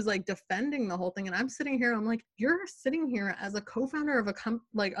she was like defending the whole thing, and I'm sitting here, I'm like, you're sitting here as a co-founder of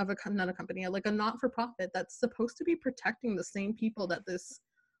not a company, like a not-for-profit that's supposed to be protecting the same people that this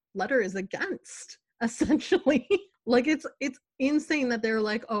letter is against, essentially. Like it's insane that they're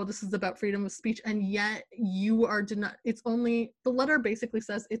like, oh, this is about freedom of speech, and yet you are denied. It's only, the letter basically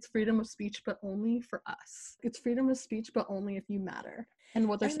says it's freedom of speech, but only for us. It's freedom of speech, but only if you matter. And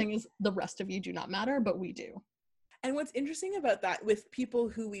what they're saying is the rest of you do not matter, but we do. And what's interesting about that with people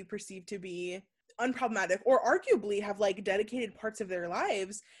who we perceive to be unproblematic or arguably have like dedicated parts of their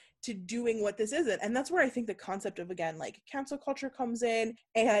lives to doing what this isn't. And that's where I think the concept of, again, like cancel culture comes in.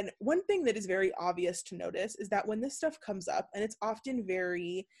 And one thing that is very obvious to notice is that when this stuff comes up, and it's often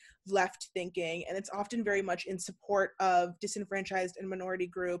very left thinking, and it's often very much in support of disenfranchised and minority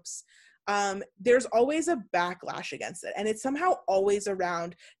groups, there's always a backlash against it. And it's somehow always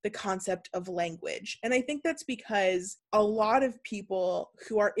around the concept of language. And I think that's because a lot of people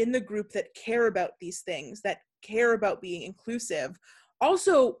who are in the group that care about these things, that care about being inclusive,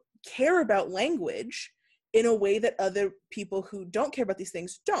 also care about language in a way that other people who don't care about these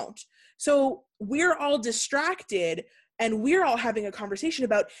things don't. So we're all distracted and we're all having a conversation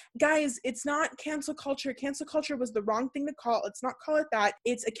about, guys, it's not cancel culture. Cancel culture was the wrong thing to call. Let's not call it that.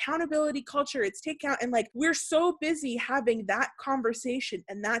 It's accountability culture. It's take count. And like, we're so busy having that conversation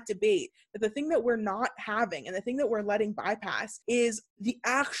and that debate that the thing that we're not having and the thing that we're letting bypass is the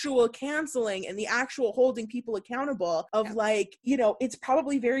actual canceling and the actual holding people accountable of like, you know, it's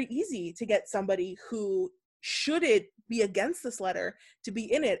probably very easy to get somebody who shouldn't be against this letter to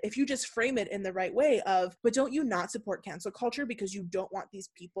be in it if you just frame it in the right way of, but don't you not support cancel culture because you don't want these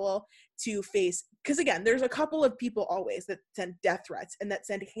people to face, because again, there's a couple of people always that send death threats and that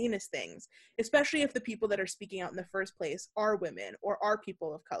send heinous things, especially if the people that are speaking out in the first place are women or are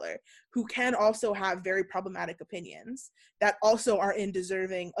people of color who can also have very problematic opinions that also are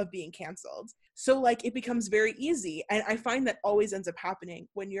deserving of being canceled. So like it becomes very easy, and I find that always ends up happening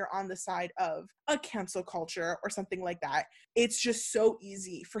when you're on the side of a cancel culture or something like that. It's just so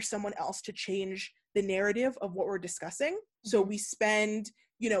easy for someone else to change the narrative of what we're discussing. So we spend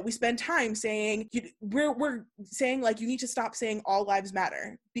time saying, we're saying like, you need to stop saying all lives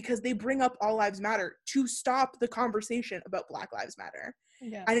matter, because they bring up all lives matter to stop the conversation about Black Lives Matter.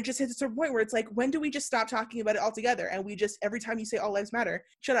 Yeah. And it just hits a certain point where it's like, when do we just stop talking about it altogether? And we just, every time you say all lives matter,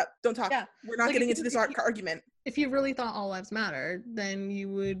 shut up, don't talk. Yeah. We're not getting into this argument. If you really thought all lives matter, then you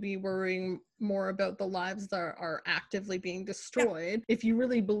would be worrying more about the lives that are actively being destroyed. Yeah. If you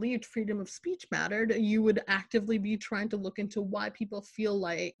really believed freedom of speech mattered, you would actively be trying to look into why people feel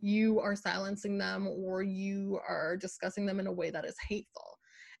like you are silencing them or you are discussing them in a way that is hateful.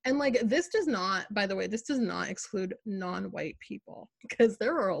 And like, this does not, by the way, this does not exclude non-white people, because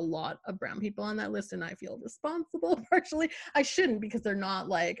there are a lot of brown people on that list and I feel responsible partially. I shouldn't, because they're not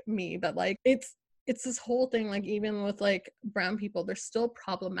like me, but like it's this whole thing, like even with like brown people, they're still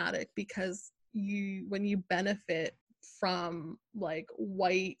problematic because when you benefit from like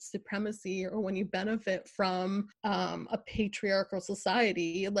white supremacy or when you benefit from a patriarchal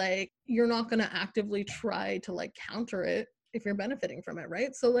society, like you're not going to actively try to like counter it if you're benefiting from it,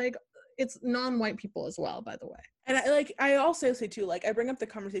 right? So like it's non-white people as well, by the way. And I also say too, like I bring up the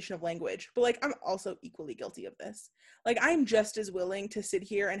conversation of language, but like I'm also equally guilty of this. Like I'm just as willing to sit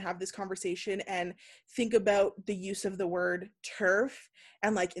here and have this conversation and think about the use of the word TERF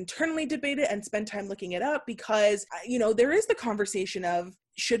and like internally debate it and spend time looking it up, because you know, there is the conversation of,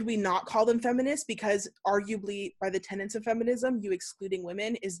 should we not call them feminists because arguably by the tenets of feminism, you excluding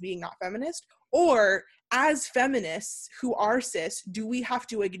women is being not feminist? Or as feminists who are cis, do we have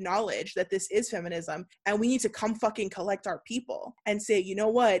to acknowledge that this is feminism and we need to come fucking collect our people and say, you know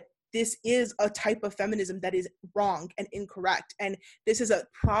what, this is a type of feminism that is wrong and incorrect. And this is a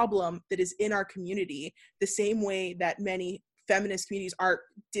problem that is in our community, the same way that many feminist communities are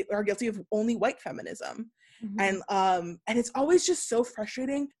guilty of only white feminism. Mm-hmm. And it's always just so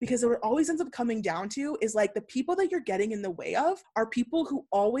frustrating, because what it always ends up coming down to is like the people that you're getting in the way of are people who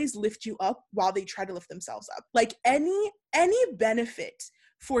always lift you up while they try to lift themselves up. Like any benefit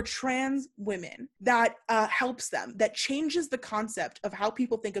for trans women that helps them, that changes the concept of how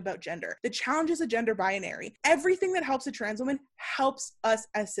people think about gender, that challenges a gender binary, everything that helps a trans woman helps us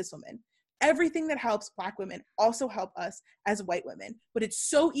as cis women. Everything that helps Black women also help us as white women. But it's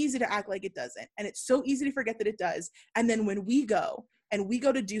so easy to act like it doesn't. And it's so easy to forget that it does. And then when we go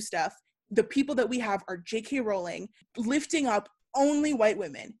to do stuff, the people that we have are J.K. Rowling lifting up only white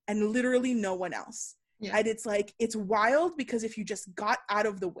women and literally no one else. Yeah. And it's like, it's wild, because if you just got out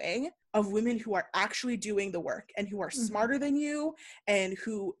of the way of women who are actually doing the work and who are smarter than you and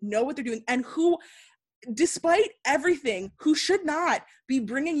who know what they're doing and who, despite everything, who should not be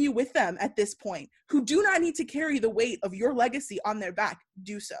bringing you with them at this point, who do not need to carry the weight of your legacy on their back,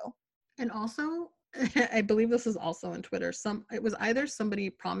 do so. And also, I believe this is also on Twitter, it was either somebody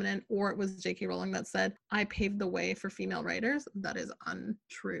prominent or it was J.K. Rowling that said, I paved the way for female writers. That is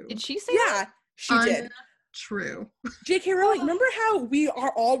untrue. Did she say that? Yeah, she did. True. J.K. Rowling, remember how we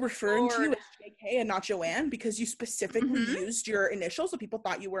are all referring to you as J.K. and not Joanne because you specifically used your initials so people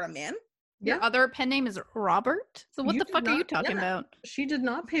thought you were a man? Your other pen name is Robert? So what the fuck are you talking about? She did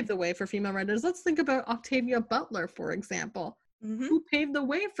not pave the way for female writers. Let's think about Octavia Butler, for example, who paved the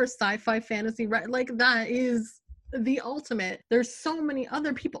way for sci-fi fantasy. Like, that is the ultimate. There's so many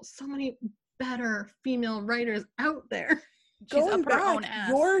other people, so many better female writers out there. Going back,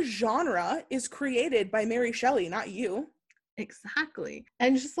 your genre is created by Mary Shelley, not you. Exactly.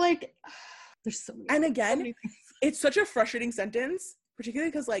 And just like, there's so many. And again, it's such a frustrating sentence,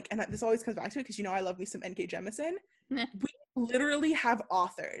 particularly because like, and this always comes back to it because you know I love me some N.K. Jemisin. We literally have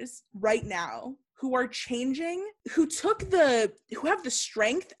authors right now who are changing, who have the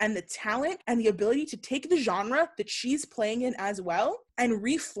strength and the talent and the ability to take the genre that she's playing in as well and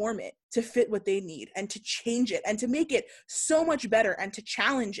reform it to fit what they need and to change it and to make it so much better and to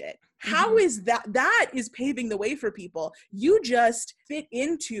challenge it. How is that is paving the way for people. You just fit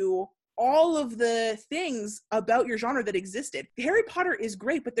into all of the things about your genre that existed. Harry Potter is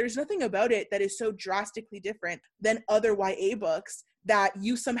great, but there's nothing about it that is so drastically different than other YA books that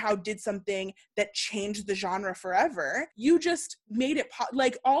you somehow did something that changed the genre forever. You just made it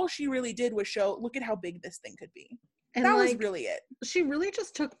like all she really did was show, look at how big this thing could be. And that was really it. She really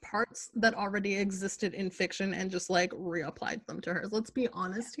just took parts that already existed in fiction and just like reapplied them to hers. Let's be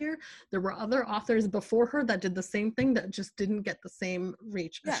honest here. There were other authors before her that did the same thing that just didn't get the same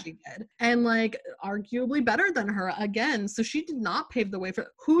reach as she did. And like arguably better than her again. So she did not pave the way for,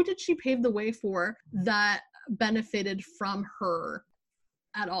 who did she pave the way for that benefited from her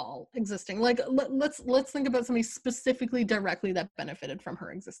at all existing? Like let's think about somebody specifically directly that benefited from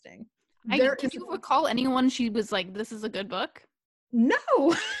her existing. Can you recall anyone she was like, this is a good book? No.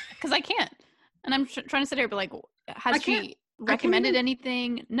 Because I can't. And I'm trying to sit here, but like, has she recommended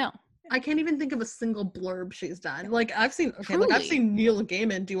anything? No. I can't even think of a single blurb she's done. Like I've seen Neil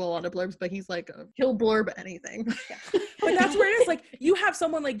Gaiman do a lot of blurbs, but he's like, he'll blurb anything. But that's where it is. Like you have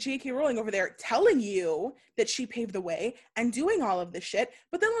someone like J.K. Rowling over there telling you that she paved the way and doing all of this shit.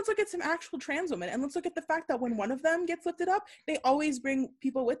 But then let's look at some actual trans women and let's look at the fact that when one of them gets lifted up, they always bring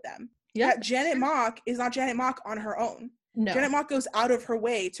people with them. Yeah, Janet Mock is not Janet Mock on her own. No. Janet Mock goes out of her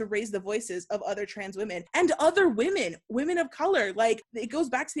way to raise the voices of other trans women and other women of color. Like, it goes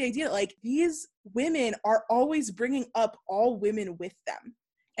back to the idea that, like, these women are always bringing up all women with them.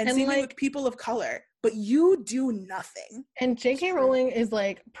 And same like, with people of color. But you do nothing. And J.K. Rowling is,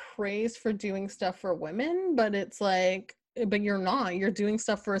 like, praised for doing stuff for women, but it's like, but you're not. You're doing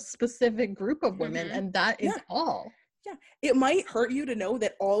stuff for a specific group of women, and that is all. Yeah, it might hurt you to know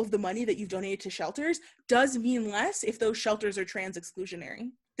that all of the money that you've donated to shelters does mean less if those shelters are trans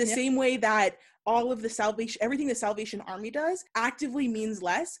exclusionary. The same way that all of the everything the Salvation Army does actively means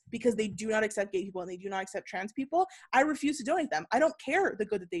less because they do not accept gay people and they do not accept trans people. I refuse to donate them. I don't care the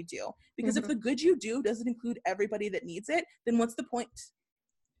good that they do, because if the good you do doesn't include everybody that needs it, then what's the point?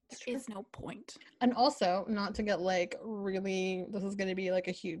 There is no point. And also, not to get like really, this is going to be like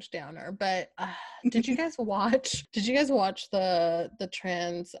a huge downer, but did you guys watch the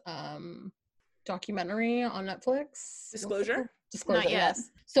trans documentary on Netflix? Disclosure, not yet.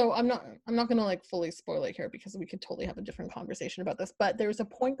 Yes. So I'm not going to like fully spoil it here because we could totally have a different conversation about this, but there's a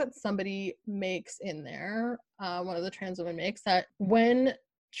point that somebody makes in there, one of the trans women makes, that when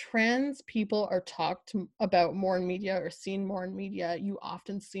trans people are talked about more in media or seen more in media, you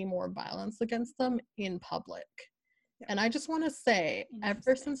often see more violence against them in public. And I just want to say,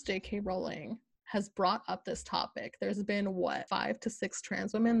 ever since J.K. Rowling has brought up this topic, there's been 5 to 6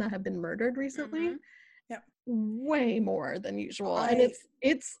 trans women that have been murdered recently. Way more than usual. And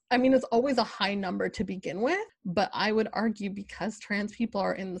it's always a high number to begin with, but I would argue because trans people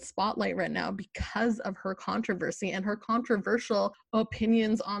are in the spotlight right now because of her controversy and her controversial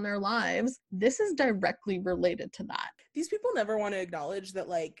opinions on their lives, this is directly related to that. These people never want to acknowledge that,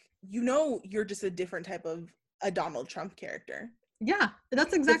 like, you're just a different type of a Donald Trump character. Yeah,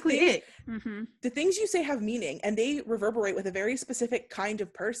 that's exactly it. The things you say have meaning, and they reverberate with a very specific kind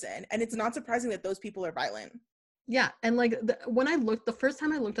of person, and it's not surprising that those people are violent. Yeah, and like the first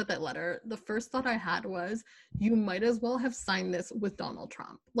time I looked at that letter, the first thought I had was, you might as well have signed this with Donald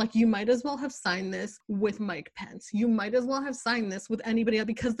Trump. Like, you might as well have signed this with Mike Pence. You might as well have signed this with anybody else,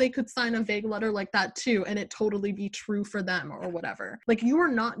 because they could sign a vague letter like that too, and it totally be true for them or whatever. Like, you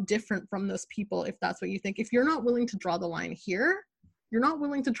are not different from those people if that's what you think. If you're not willing to draw the line here, you're not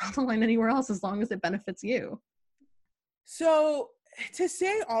willing to draw the line anywhere else as long as it benefits you. So to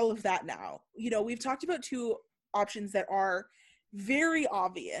say all of that now, we've talked about 2 options that are very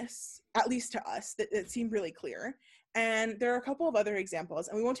obvious, at least to us, that seem really clear. And there are a couple of other examples,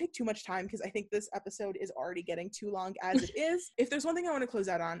 and we won't take too much time because I think this episode is already getting too long as it is. If there's one thing I want to close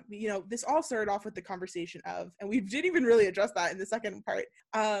out on, this all started off with the conversation of, and we didn't even really address that in the second part,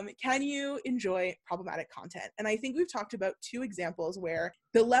 can you enjoy problematic content? And I think we've talked about 2 examples where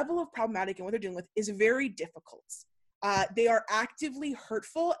the level of problematic and what they're dealing with is very difficult. They are actively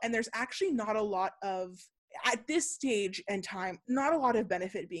hurtful, and there's actually not a lot of, at this stage and time, not a lot of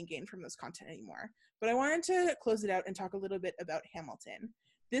benefit being gained from this content anymore. But I wanted to close it out and talk a little bit about Hamilton.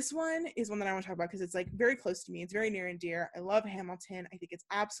 This one is one that I want to talk about because it's like very close to me. It's very near and dear. I love Hamilton. I think it's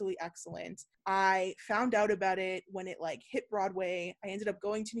absolutely excellent. I found out about it when it like hit Broadway. I ended up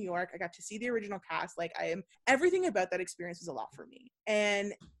going to New York. I got to see the original cast. Like, everything about that experience was a lot for me.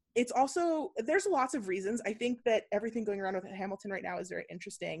 And it's also, there's lots of reasons. I think that everything going around with Hamilton right now is very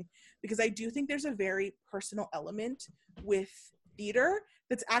interesting because I do think there's a very personal element with theater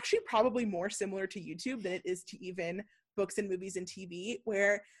that's actually probably more similar to YouTube than it is to even books and movies and TV,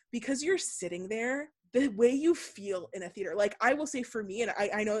 where because you're sitting there, the way you feel in a theater, like I will say for me, and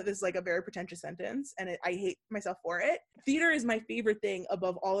I know that this is like a very pretentious sentence and I hate myself for it, theater is my favorite thing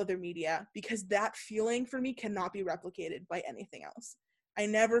above all other media because that feeling for me cannot be replicated by anything else. I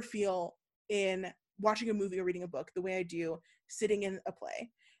never feel in watching a movie or reading a book the way I do sitting in a play.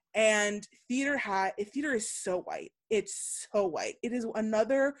 And theater is so white. It's so white. It is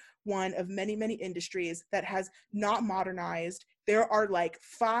another one of many, many industries that has not modernized. There are like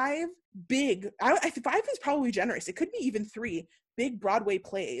 5 big, 5 is probably generous. It could be even 3 big Broadway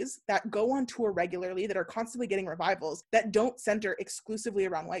plays that go on tour regularly, that are constantly getting revivals, that don't center exclusively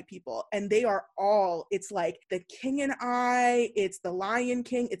around white people. And they are all, it's like The King and I, it's The Lion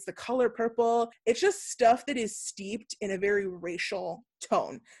King, it's The Color Purple. It's just stuff that is steeped in a very racial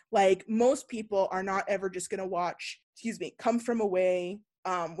tone. Like most people are not ever just going to watch, Come From Away,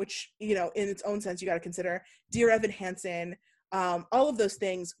 which, you know, in its own sense, you got to consider Dear Evan Hansen, all of those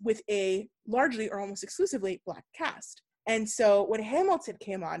things with a largely or almost exclusively Black cast. And so when Hamilton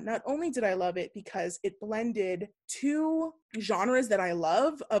came on, not only did I love it because it blended 2 genres that I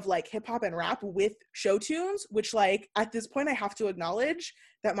love of like hip hop and rap with show tunes, which like at this point I have to acknowledge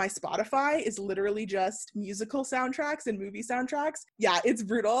that my Spotify is literally just musical soundtracks and movie soundtracks. Yeah, it's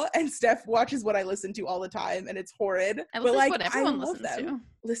brutal. And Steph watches what I listen to all the time and it's horrid. I but like what everyone I love listens them. to.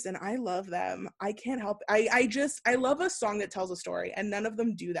 Listen, I love them. I can't help it. I love a song that tells a story, and none of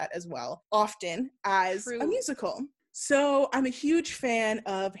them do that as well often as True. a musical. So I'm a huge fan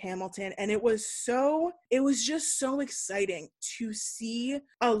of Hamilton, and it was just so exciting to see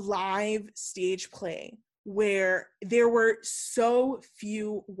a live stage play where there were so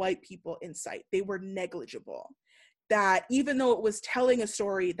few white people in sight. They were negligible. That even though it was telling a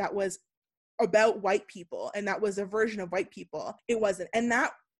story that was about white people and that was a version of white people, it wasn't. And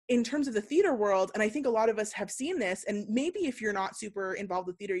that, in terms of the theater world, and I think a lot of us have seen this, and maybe if you're not super involved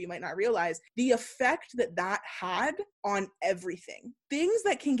with theater, you might not realize the effect that that had on everything. Things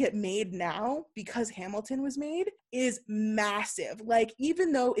that can get made now because Hamilton was made is massive. Like,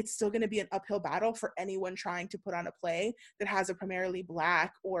 even though it's still going to be an uphill battle for anyone trying to put on a play that has a primarily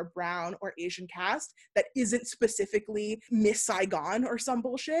Black or brown or Asian cast that isn't specifically Miss Saigon or some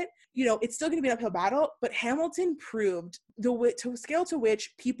bullshit, you know, it's still going to be an uphill battle. But Hamilton proved the scale to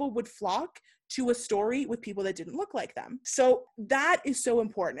which people would flock to a story with people that didn't look like them. So that is so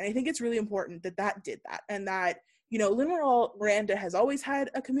important. And I think it's really important that that did that, and that, you know, Lin-Manuel Miranda has always had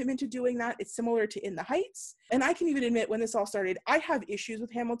a commitment to doing that. It's similar to In the Heights. And I can even admit, when this all started, I have issues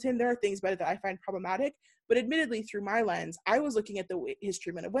with Hamilton. There are things about it that I find problematic. But admittedly, through my lens, I was looking at his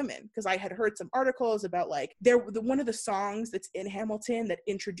treatment of women, because I had heard some articles about like one of the songs that's in Hamilton that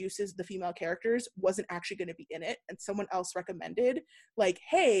introduces the female characters wasn't actually going to be in it. And someone else recommended like,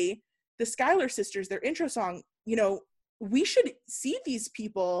 hey, the Schuyler sisters, their intro song, you know, we should see these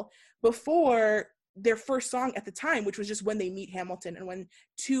people before their first song at the time, which was just when they meet Hamilton and when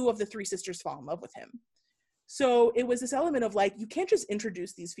 2 of the 3 sisters fall in love with him. So it was this element of like, you can't just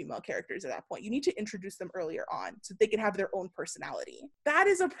introduce these female characters at that point. You need to introduce them earlier on so they can have their own personality. That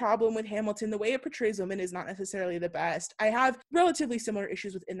is a problem with Hamilton. The way it portrays women is not necessarily the best. I have relatively similar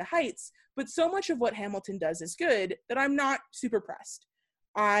issues with In the Heights, but so much of what Hamilton does is good that I'm not super pressed.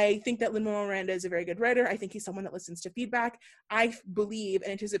 I think that Lin-Manuel Miranda is a very good writer. I think he's someone that listens to feedback. I believe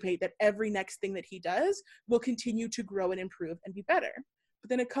and anticipate that every next thing that he does will continue to grow and improve and be better. But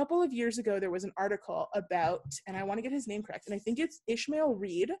then a couple of years ago, there was an article about, and I want to get his name correct, and I think it's Ishmael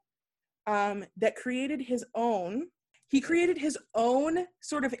Reed, that created his own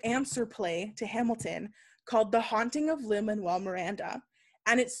sort of answer play to Hamilton called The Haunting of Lin-Manuel Miranda.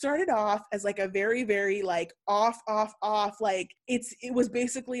 And it started off as like a very, very like off, like it was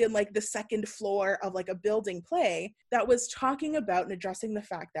basically in like the second floor of like a building play that was talking about and addressing the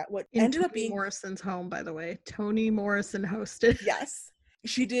fact that what ended up being Morrison's home, by the way. Toni Morrison hosted. Yes.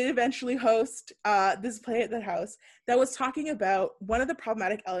 She did eventually host this play at the house that was talking about one of the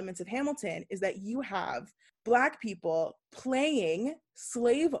problematic elements of Hamilton is that you have Black people playing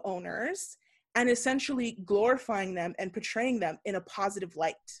slave owners and essentially glorifying them and portraying them in a positive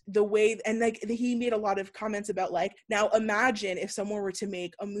light. The way, and like he made a lot of comments about like, now imagine if someone were to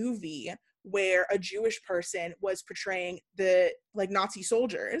make a movie where a Jewish person was portraying the like Nazi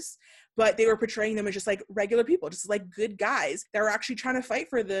soldiers, but they were portraying them as just like regular people, just like good guys that were actually trying to fight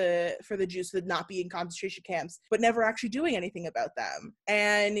for the Jews to not be in concentration camps, but never actually doing anything about them.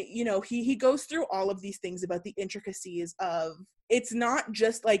 And you know, he goes through all of these things about the intricacies of, it's not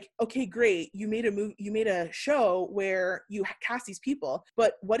just like, okay, great, you made a show where you cast these people,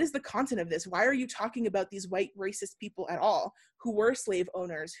 but what is the content of this? Why are you talking about these white racist people at all, who were slave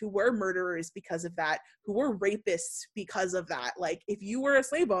owners, who were murderers because of that, who were rapists because of that? Like, if you were a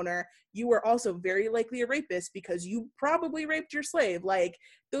slave owner, you were also very likely a rapist because you probably raped your slave. Like,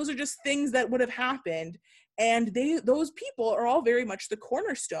 those are just things that would have happened. And those people are all very much the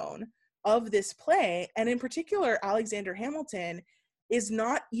cornerstone of this play. And in particular, Alexander Hamilton is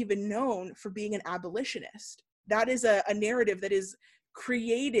not even known for being an abolitionist. That is a narrative that is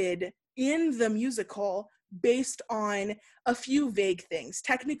created in the musical based on a few vague things.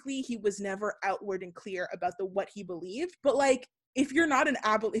 Technically, he was never outward and clear about what he believed, but like, if you're not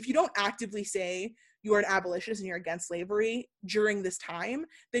if you don't actively say you're an abolitionist and you're against slavery during this time,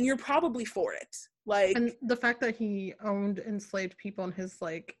 then you're probably for it. Like, and the fact that he owned enslaved people and his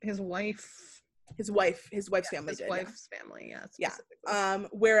wife's family did. Family, yeah.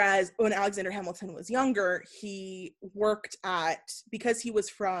 Whereas when Alexander Hamilton was younger, he worked because he was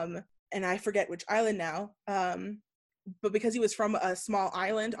from, and I forget which island now, but because he was from a small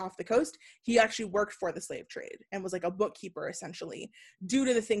island off the coast, he actually worked for the slave trade and was like a bookkeeper, essentially, due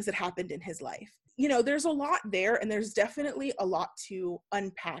to the things that happened in his life. You know, there's a lot there, and there's definitely a lot to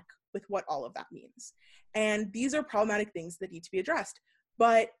unpack with what all of that means. And these are problematic things that need to be addressed.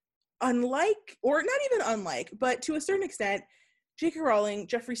 But but to a certain extent, J.K. Rowling,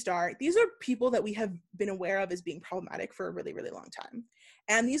 Jeffree Star, these are people that we have been aware of as being problematic for a really, really long time.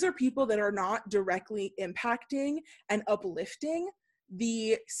 And these are people that are not directly impacting and uplifting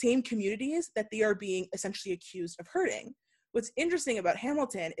the same communities that they are being essentially accused of hurting. What's interesting about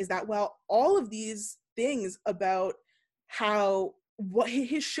Hamilton is that while all of these things about how what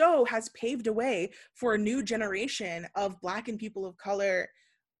his show has paved a way for a new generation of Black and people of color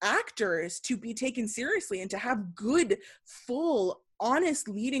actors to be taken seriously and to have good, full, honest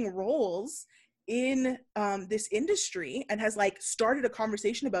leading roles in this industry, and has like started a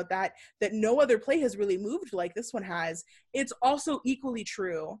conversation about that no other play has really moved like this one has. It's also equally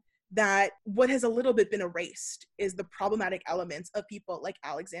true that what has a little bit been erased is the problematic elements of people like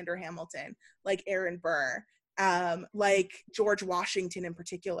Alexander Hamilton, like Aaron Burr, like George Washington in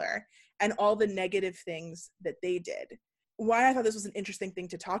particular, and all the negative things that they did. Why I thought this was an interesting thing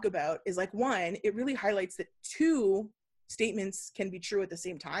to talk about is, like, one, it really highlights that two statements can be true at the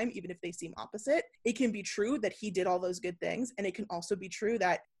same time, even if they seem opposite. It can be true that he did all those good things, and it can also be true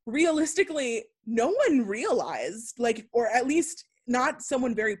that realistically, no one realized, like, or at least not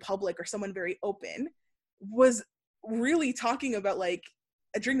someone very public or someone very open, was really talking about, like,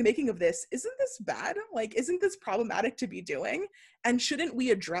 during the making of this, isn't this bad? Like, isn't this problematic to be doing? And shouldn't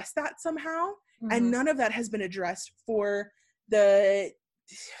we address that somehow? Mm-hmm. And none of that has been addressed for the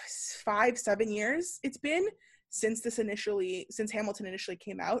 5-7 years it's been since Hamilton initially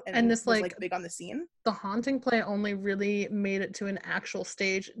came out and this was like big on the scene. The Haunting play only really made it to an actual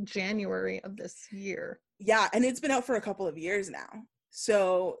stage January of this year. Yeah, and it's been out for a couple of years now.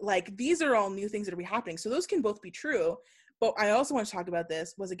 So, like, these are all new things that are happening. So those can both be true. But I also want to talk about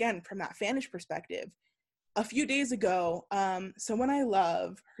this was, again, from that fanish perspective. A few days ago, someone I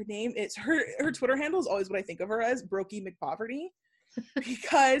love, her Twitter handle is always what I think of her as, Brokey McPoverty,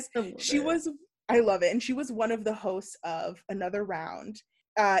 because I love it. And she was one of the hosts of Another Round.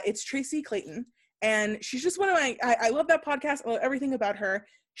 It's Tracy Clayton. And she's just one of I love that podcast. I love everything about her.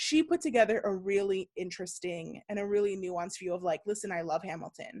 She put together a really interesting and a really nuanced view of, like, listen, I love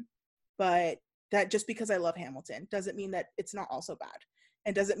Hamilton, but that just because I love Hamilton doesn't mean that it's not also bad,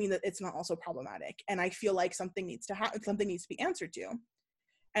 and doesn't mean that it's not also problematic. And I feel like something needs to happen, something needs to be answered to.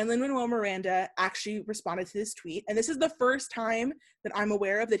 And Lin-Manuel Miranda actually responded to this tweet, and this is the first time that I'm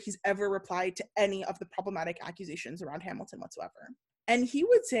aware of that he's ever replied to any of the problematic accusations around Hamilton whatsoever. And he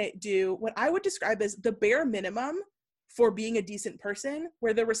would do what I would describe as the bare minimum for being a decent person,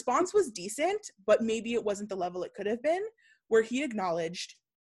 where the response was decent, but maybe it wasn't the level it could have been, where he acknowledged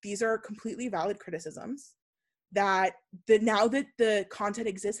these are completely valid criticisms, that now that the content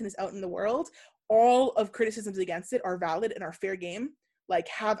exists and is out in the world, all of criticisms against it are valid and are fair game. Like,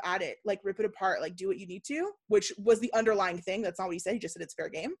 have at it, like, rip it apart, like, do what you need to, which was the underlying thing. That's not what he said. He just said it's fair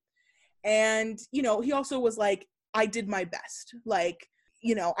game. And, you know, he also was like, I did my best. Like,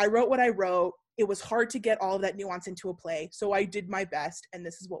 you know, I wrote what I wrote. It was hard to get all of that nuance into a play, so I did my best, and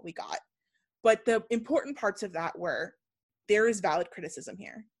this is what we got. But the important parts of that were, there is valid criticism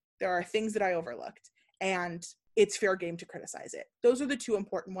here. There are things that I overlooked, and it's fair game to criticize it. Those are the two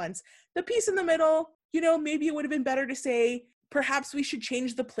important ones. The piece in the middle, you know, maybe it would have been better to say, perhaps we should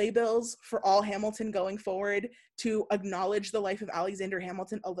change the playbills for all Hamilton going forward to acknowledge the life of Alexander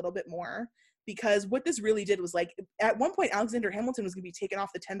Hamilton a little bit more. Because what this really did was, like, at one point, Alexander Hamilton was going to be taken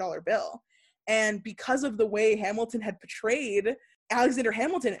off the $10 bill. And because of the way Hamilton had portrayed Alexander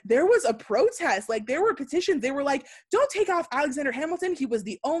Hamilton, there was a protest. Like, there were petitions. They were like, don't take off Alexander Hamilton. He was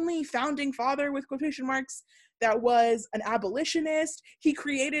the only founding father, with quotation marks, that was an abolitionist. He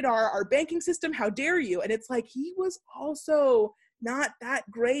created our banking system. How dare you? And it's like, he was also not that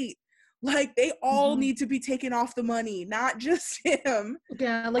great. Like, they all need to be taken off the money, not just him.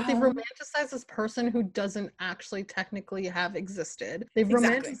 Yeah, like, they've romanticized this person who doesn't actually technically have existed. They've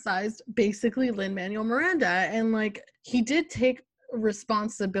romanticized basically Lin-Manuel Miranda, and, like, he did take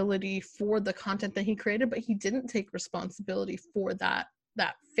responsibility for the content that he created, but he didn't take responsibility for that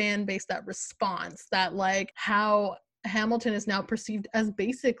fan base, that response, that, like, how Hamilton is now perceived as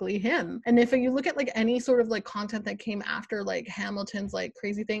basically him. And if you look at, like, any sort of, like, content that came after, like, Hamilton's, like,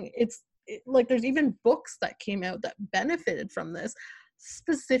 crazy thing, like, there's even books that came out that benefited from this,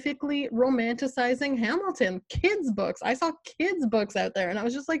 specifically romanticizing Hamilton. Kids books. I saw kids books out there, and I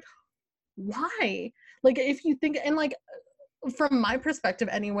was just like, why? Like, if you think, and, like, from my perspective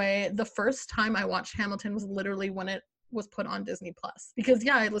anyway, the first time I watched Hamilton was literally when it was put on Disney Plus, because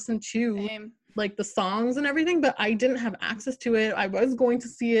I listened to like the songs and everything, but I didn't have access to it. I was going to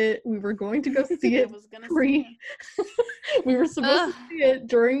see it. We were going to go see it free. We were supposed to see it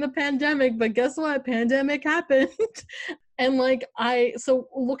during the pandemic, but guess what? Pandemic happened. And, like, so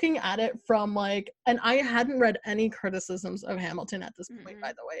looking at it from, like, and I hadn't read any criticisms of Hamilton at this point, by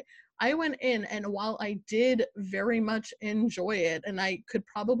the way. I went in, and while I did very much enjoy it, and I could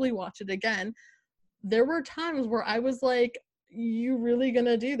probably watch it again, there were times where I was like, you really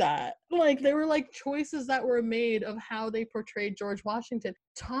gonna do that? Like, there were, like, choices that were made of how they portrayed George Washington.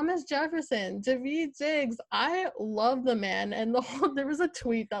 Thomas Jefferson, Daveed Diggs, I love the man. And there was a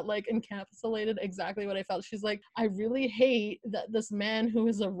tweet that, like, encapsulated exactly what I felt. She's like, I really hate that this man who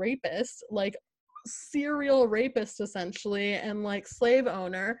is a rapist, like, serial rapist essentially, and, like, slave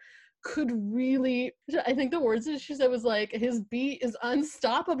owner, could really, I think the words that she said was like, his beat is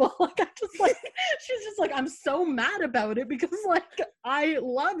unstoppable. Like, I just, like, she's just like, I'm so mad about it because, like, I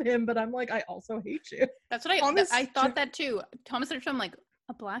love him, but I'm like, I also hate you. That's what I thought that too. Thomas Jefferson, I'm like,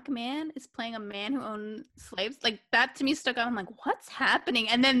 a black man is playing a man who owned slaves? Like, that to me stuck out. I'm like, what's happening?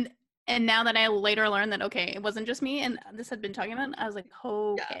 And now that I later learned that, okay, it wasn't just me and this had been talking about, I was like,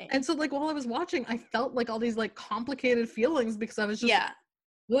 okay. Yeah. And so, like, while I was watching, I felt like all these, like, complicated feelings because I was just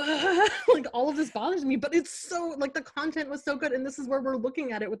like, all of this bothers me, but it's so, like, the content was so good, and this is where we're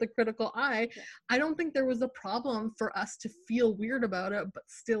looking at it with a critical eye. I don't think there was a problem for us to feel weird about it but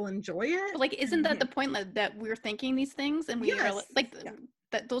still enjoy it. Like, isn't that the point, like, that we're thinking these things and we are like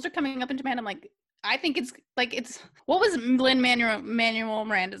that those are coming up in Japan? I'm like, I think it's what was Lin-Manuel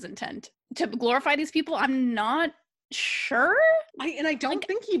Miranda's intent? To glorify these people? I'm not sure. I don't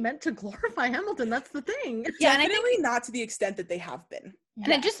think he meant to glorify Hamilton. That's the thing. Yeah, definitely not to the extent that they have been.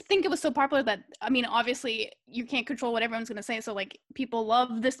 And I just think it was so popular that, I mean, obviously you can't control what everyone's going to say. So, like, people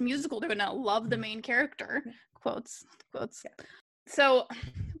love this musical. They're going to love the main character. Quotes. Yeah. So,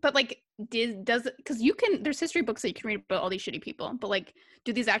 but, like, because there's history books that you can read about all these shitty people. But, like,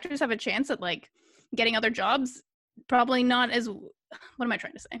 do these actors have a chance at, like, getting other jobs? Probably not as, what am I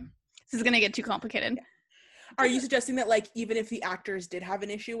trying to say? This is going to get too complicated. Yeah. Are you suggesting that, like, even if the actors did have an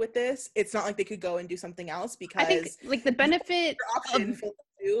issue with this, it's not like they could go and do something else? Because I think, like, the benefit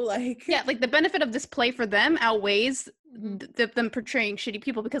the benefit of this play for them outweighs them portraying shitty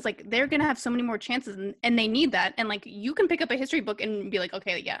people, because, like, they're gonna have so many more chances and they need that. And, like, you can pick up a history book and be like,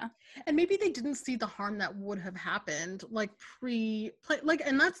 okay, yeah. And maybe they didn't see the harm that would have happened, like, pre-play, like,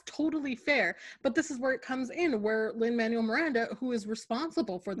 and that's totally fair. But this is where it comes in, where Lin-Manuel Miranda, who is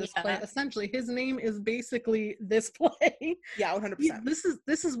responsible for this play, essentially, his name is basically this play. Yeah, 100%.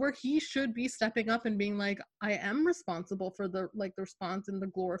 This is where he should be stepping up and being like, I am responsible for the response and the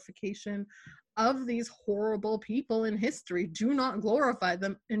glorification of these horrible people in history. Do not glorify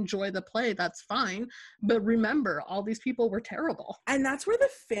them. Enjoy the play. That's fine. But remember, all these people were terrible. And that's where the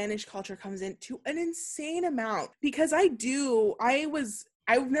fanish culture comes in to an insane amount. Because I've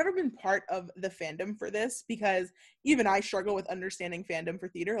never been part of the fandom for this, because even I struggle with understanding fandom for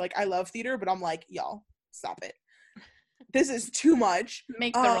theater. Like, I love theater, but I'm like, y'all, stop it. This is too much.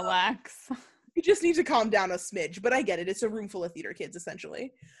 Make the relax. You just need to calm down a smidge, but I get it. It's a room full of theater kids,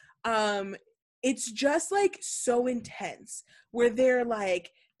 essentially. It's just, like, so intense, where they're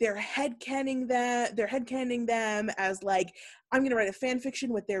like, they're headcaning them as like, I'm gonna write a fan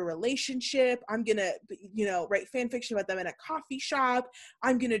fiction with their relationship. I'm gonna, write fan fiction about them in a coffee shop.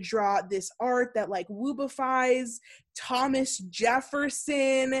 I'm gonna draw this art that like woobifies Thomas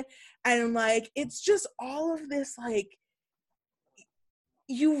Jefferson. And like, it's just all of this, like,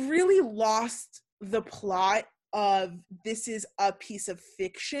 you really lost the plot of this is a piece of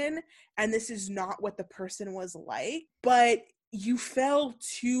fiction and this is not what the person was like, but you fell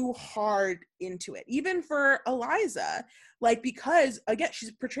too hard into it. Even for Eliza, like, because again,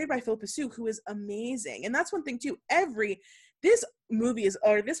 she's portrayed by Philippa Soo, who is amazing. And that's one thing too. This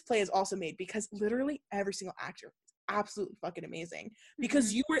play is also made because literally every single actor is absolutely fucking amazing,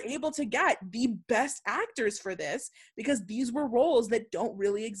 because you were able to get the best actors for this because these were roles that don't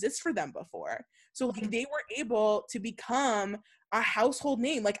really exist for them before. So like they were able to become a household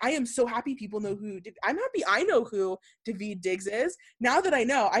name. Like, I am so happy people know I'm happy I know who Daveed Diggs is. Now that I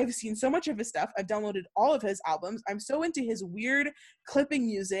know, I've seen so much of his stuff. I've downloaded all of his albums. I'm so into his weird clipping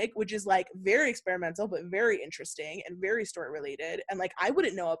music, which is like very experimental, but very interesting and very story related. And like, I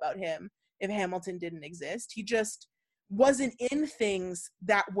wouldn't know about him if Hamilton didn't exist. He just wasn't in things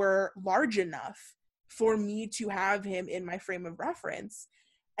that were large enough for me to have him in my frame of reference.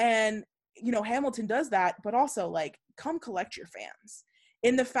 And Hamilton does that, but also like, come collect your fans.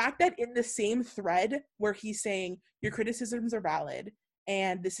 In the fact that in the same thread where he's saying your criticisms are valid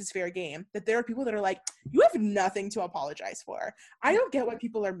and this is fair game, that there are people that are like, you have nothing to apologize for. I don't get why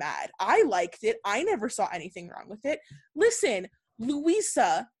people are mad. I liked it. I never saw anything wrong with it. Listen,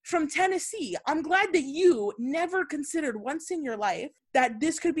 Louisa from Tennessee, I'm glad that you never considered once in your life that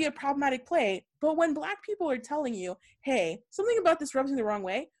this could be a problematic play. But when Black people are telling you, hey, something about this rubs me the wrong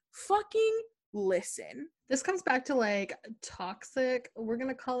way, fucking listen. This comes back to like we're going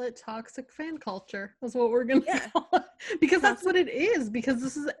to call it toxic fan culture. That's what we're going to call it. Because that's what it is. Because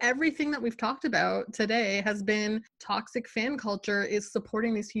this is everything that we've talked about today has been toxic fan culture is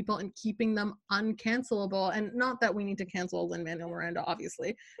supporting these people and keeping them uncancelable. And not that we need to cancel Lin-Manuel Miranda,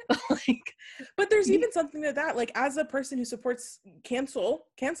 obviously. But there's even something to that. Like, as a person who supports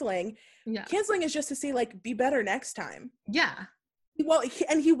canceling is just to say like, be better next time. Yeah. Well,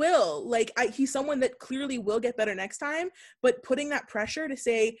 he will. Like, he's someone that clearly will get better next time, but putting that pressure to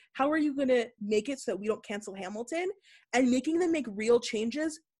say, how are you going to make it so that we don't cancel Hamilton, and making them make real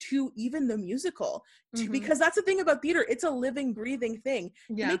changes to even the musical, because that's the thing about theater. It's a living, breathing thing.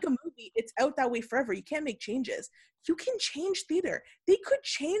 You make a movie, it's out that way forever. You can't make changes. You can change theater. They could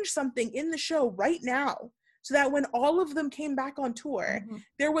change something in the show right now so that when all of them came back on tour,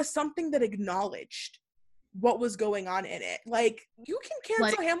 there was something that acknowledged what was going on in it. Like, you can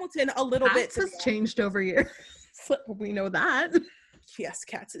cancel Hamilton a little bit. Cats has changed over years. We know that. Yes,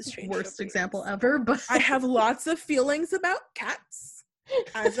 Cats has changed. Worst example ever, but I have lots of feelings about Cats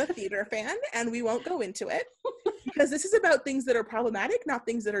as a theater fan, and we won't go into it because this is about things that are problematic, not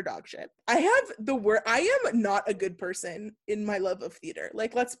things that are dog shit. I am not a good person in my love of theater.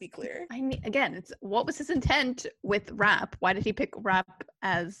 Like, let's be clear. I mean, again, it's what was his intent with rap? Why did he pick rap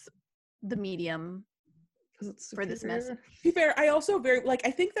as the medium for this message? To be fair, I also I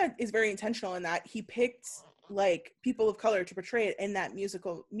think that is very intentional in that he picked like people of color to portray it in that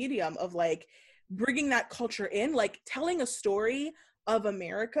musical medium of like bringing that culture in, like telling a story of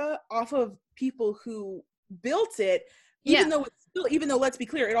America off of people who built it, even though let's be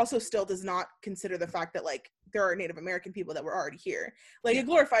clear, it also still does not consider the fact that like there are Native American people that were already here. Like, it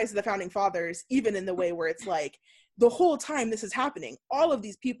glorifies the founding fathers, even in the way where it's like, the whole time this is happening, all of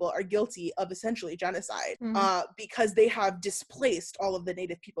these people are guilty of essentially genocide because they have displaced all of the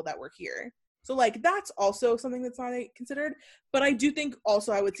Native people that were here. So like, that's also something that's not considered. But I do think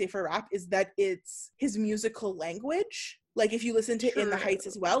also I would say for rap is that it's his musical language. Like, if you listen to In the Heights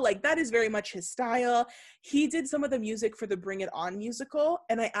as well, like, that is very much his style. He did some of the music for the Bring It On musical,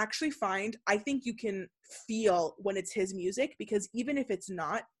 and I think you can feel when it's his music, because even if it's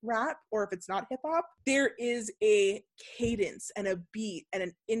not rap or if it's not hip-hop, there is a cadence and a beat and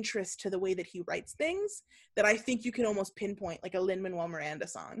an interest to the way that he writes things that I think you can almost pinpoint, like a Lin-Manuel Miranda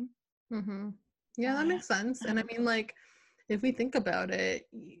song. Yeah, that makes sense. And I mean, like, if we think about it,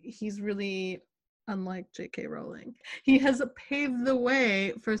 he's really... unlike J.K. Rowling, he has paved the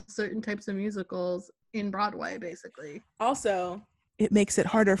way for certain types of musicals in Broadway, basically. Also, it makes it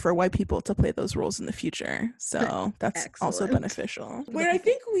harder for white people to play those roles in the future. So that's also beneficial. Where I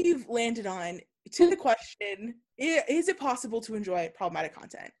think we've landed on to the question, is it possible to enjoy problematic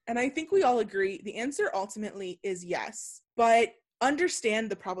content? And I think we all agree the answer ultimately is yes. But understand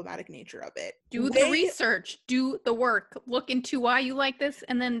the problematic nature of it. Do the research, do the work, look into why you like this,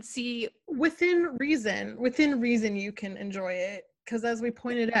 and then see within reason you can enjoy it, because as we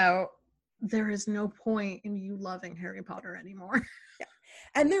pointed out, there is no point in you loving Harry Potter anymore.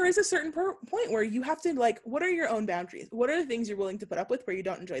 And there is a certain point where you have to, like, what are your own boundaries? What are the things you're willing to put up with where you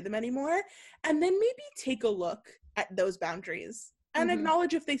don't enjoy them anymore? And then maybe take a look at those boundaries and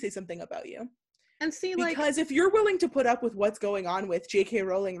acknowledge if they say something about you. And see, because if you're willing to put up with what's going on with J.K.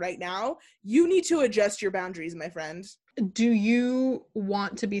 Rowling right now, you need to adjust your boundaries, my friend. Do you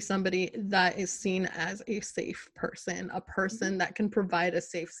want to be somebody that is seen as a safe person, a person that can provide a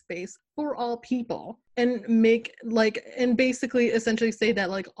safe space for all people, and make and basically essentially say that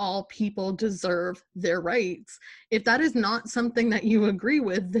like all people deserve their rights? If that is not something that you agree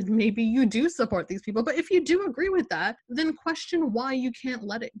with, then maybe you do support these people. But if you do agree with that, then question why you can't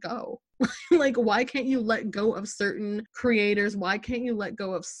let it go. Like, why can't you let go of certain creators? Why can't you let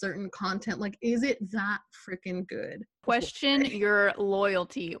go of certain content? Like, is it that freaking good? Question your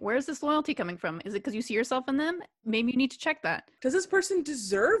loyalty. Where's this loyalty coming from? Is it because you see yourself in them? Maybe you need to check that. Does this person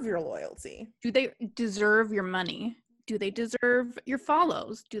deserve your loyalty? Do they deserve your money? Do they deserve your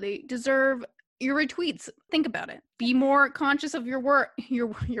follows? Do they deserve your retweets? Think about it. Be more conscious of your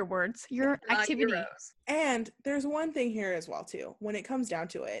words, your activity. And there's one thing here as well too, when it comes down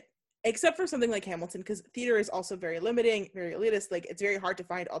to it, except for something like Hamilton, because theater is also very limiting, very elitist. Like, it's very hard to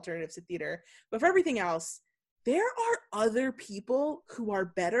find alternatives to theater. But for everything else, there are other people who are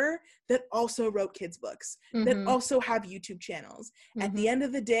better that also wrote kids' books, that also have YouTube channels. At the end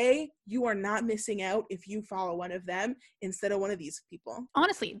of the day, you are not missing out if you follow one of them instead of one of these people.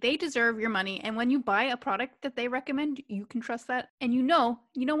 Honestly, they deserve your money. And when you buy a product that they recommend, you can trust that. And you know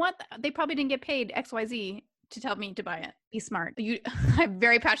what? They probably didn't get paid XYZ to tell me to buy it. Be smart. I'm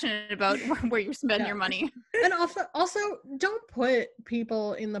very passionate about where you spend your money. And also don't put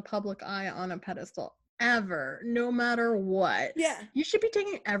people in the public eye on a pedestal ever, no matter what. Yeah. You should be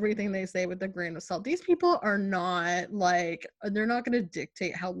taking everything they say with a grain of salt. These people are not like, they're not going to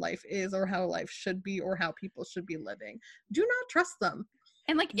dictate how life is or how life should be or how people should be living. Do not trust them.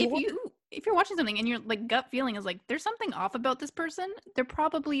 And like, if you're watching something and your like gut feeling is like, there's something off about this person, there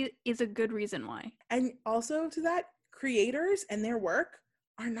probably is a good reason why. And also to that, creators and their work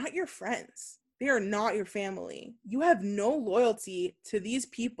are not your friends. They are not your family. You have no loyalty to these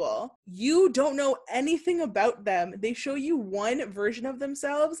people. You don't know anything about them. They show you one version of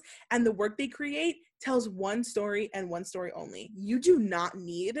themselves, and the work they create tells one story and one story only. You do not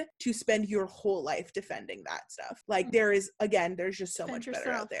need to spend your whole life defending that stuff. Like, there's just so much better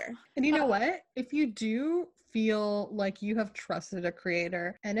out there. And you know what? If you do feel like you have trusted a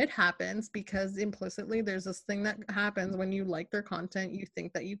creator, and it happens because implicitly there's this thing that happens when you like their content, you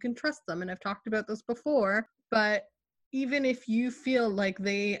think that you can trust them. And I've talked about this before, but even if you feel like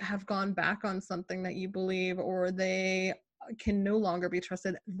they have gone back on something that you believe, or they can no longer be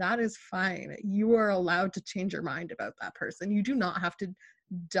trusted, that is fine. You are allowed to change your mind about that person. You do not have to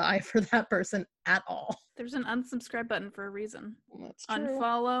die for that person at all. There's an unsubscribe button for a reason. That's true.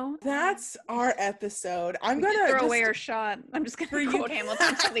 Unfollow. That's our episode. I'm We gonna throw away our shot. I'm just gonna quote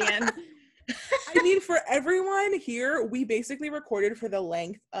Hamilton to the end. I mean, for everyone here, we basically recorded for the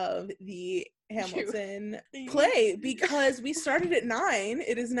length of the Hamilton play because we started at 9.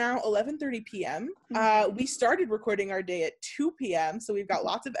 It is now 11:30 p.m. We started recording our day at 2 p.m. So we've got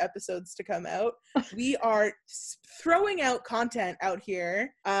lots of episodes to come out. We are throwing out content out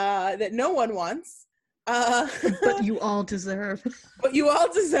here that no one wants. But you all deserve. But you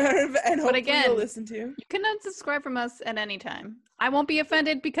all deserve, and hopefully again, you'll listen to. You can unsubscribe from us at any time. I won't be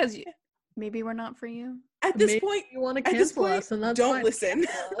offended because maybe we're not for you. At this point, you want to cancel us, and that's don't fine. listen.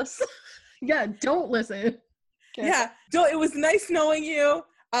 Yeah, don't listen. Okay. Yeah, it was nice knowing you.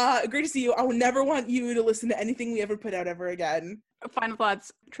 Great to see you. I will never want you to listen to anything we ever put out ever again. Final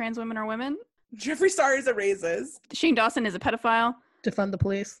thoughts. Trans women are women. Jeffree Star is a racist. Shane Dawson is a pedophile. Defund the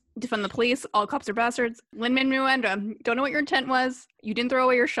police. Defund the police. All cops are bastards. Lin-Manuel, don't know what your intent was. You didn't throw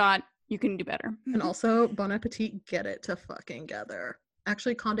away your shot. You can do better. And also, Bon Appetit, get it to fucking gather.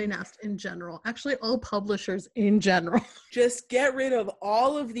 Actually, Condé Nast in general. Actually, all publishers in general. Just get rid of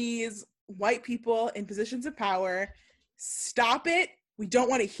all of these white people in positions of power. Stop it. We don't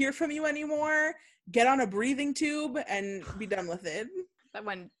want to hear from you anymore. Get on a breathing tube and be done with it. That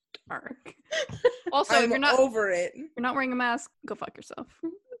went dark. Also, I'm if you're not over it. You're not wearing a mask, go fuck yourself.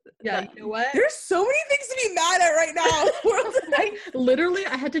 Yeah, you know what? There's so many things to be mad at right now. Literally,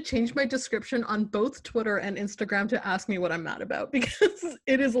 I had to change my description on both Twitter and Instagram to ask me what I'm mad about, because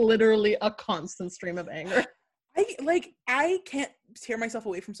it is literally a constant stream of anger. I can't tear myself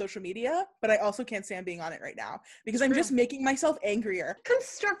away from social media, but I also can't stand being on it right now because I'm True. just making myself angrier.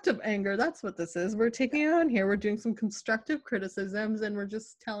 Constructive anger, that's what this is. We're taking it on here. We're doing some constructive criticisms and we're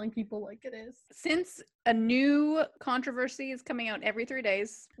just telling people like it is. Since a new controversy is coming out every 3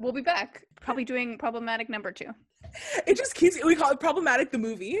 days, we'll be back. Probably doing problematic number 2. It just keeps, we call it Problematic the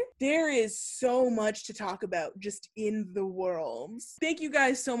movie. There is so much to talk about just in the world. Thank you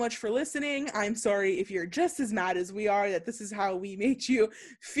guys so much for listening. I'm sorry if you're just as mad as we are that this is how we made you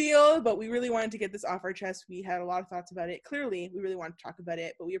feel, but we really wanted to get this off our chest. We had a lot of thoughts about it. Clearly, we really wanted to talk about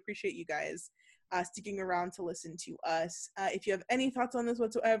it, but we appreciate you guys sticking around to listen to us. If you have any thoughts on this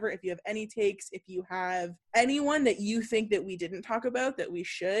whatsoever, if you have any takes, if you have anyone that you think that we didn't talk about that we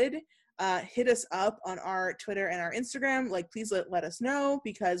should, hit us up on our Twitter and our Instagram. Like, please let us know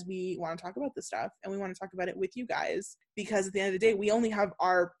because we want to talk about this stuff and we want to talk about it with you guys because at the end of the day, we only have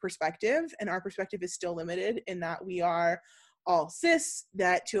our perspective and our perspective is still limited in that we are all cis,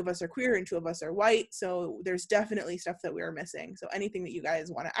 that 2 of us are queer and 2 of us are white. So there's definitely stuff that we are missing. So anything that you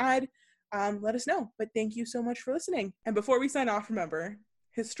guys want to add, let us know. But thank you so much for listening. And before we sign off, remember,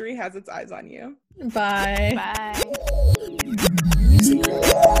 history has its eyes on you. Bye. Bye. Music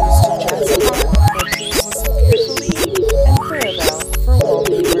composed to jazz apart, but please listen carefully and Clarabelle for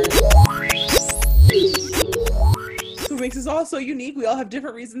wallpaper. So what makes us all so unique, we all have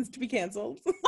different reasons to be canceled.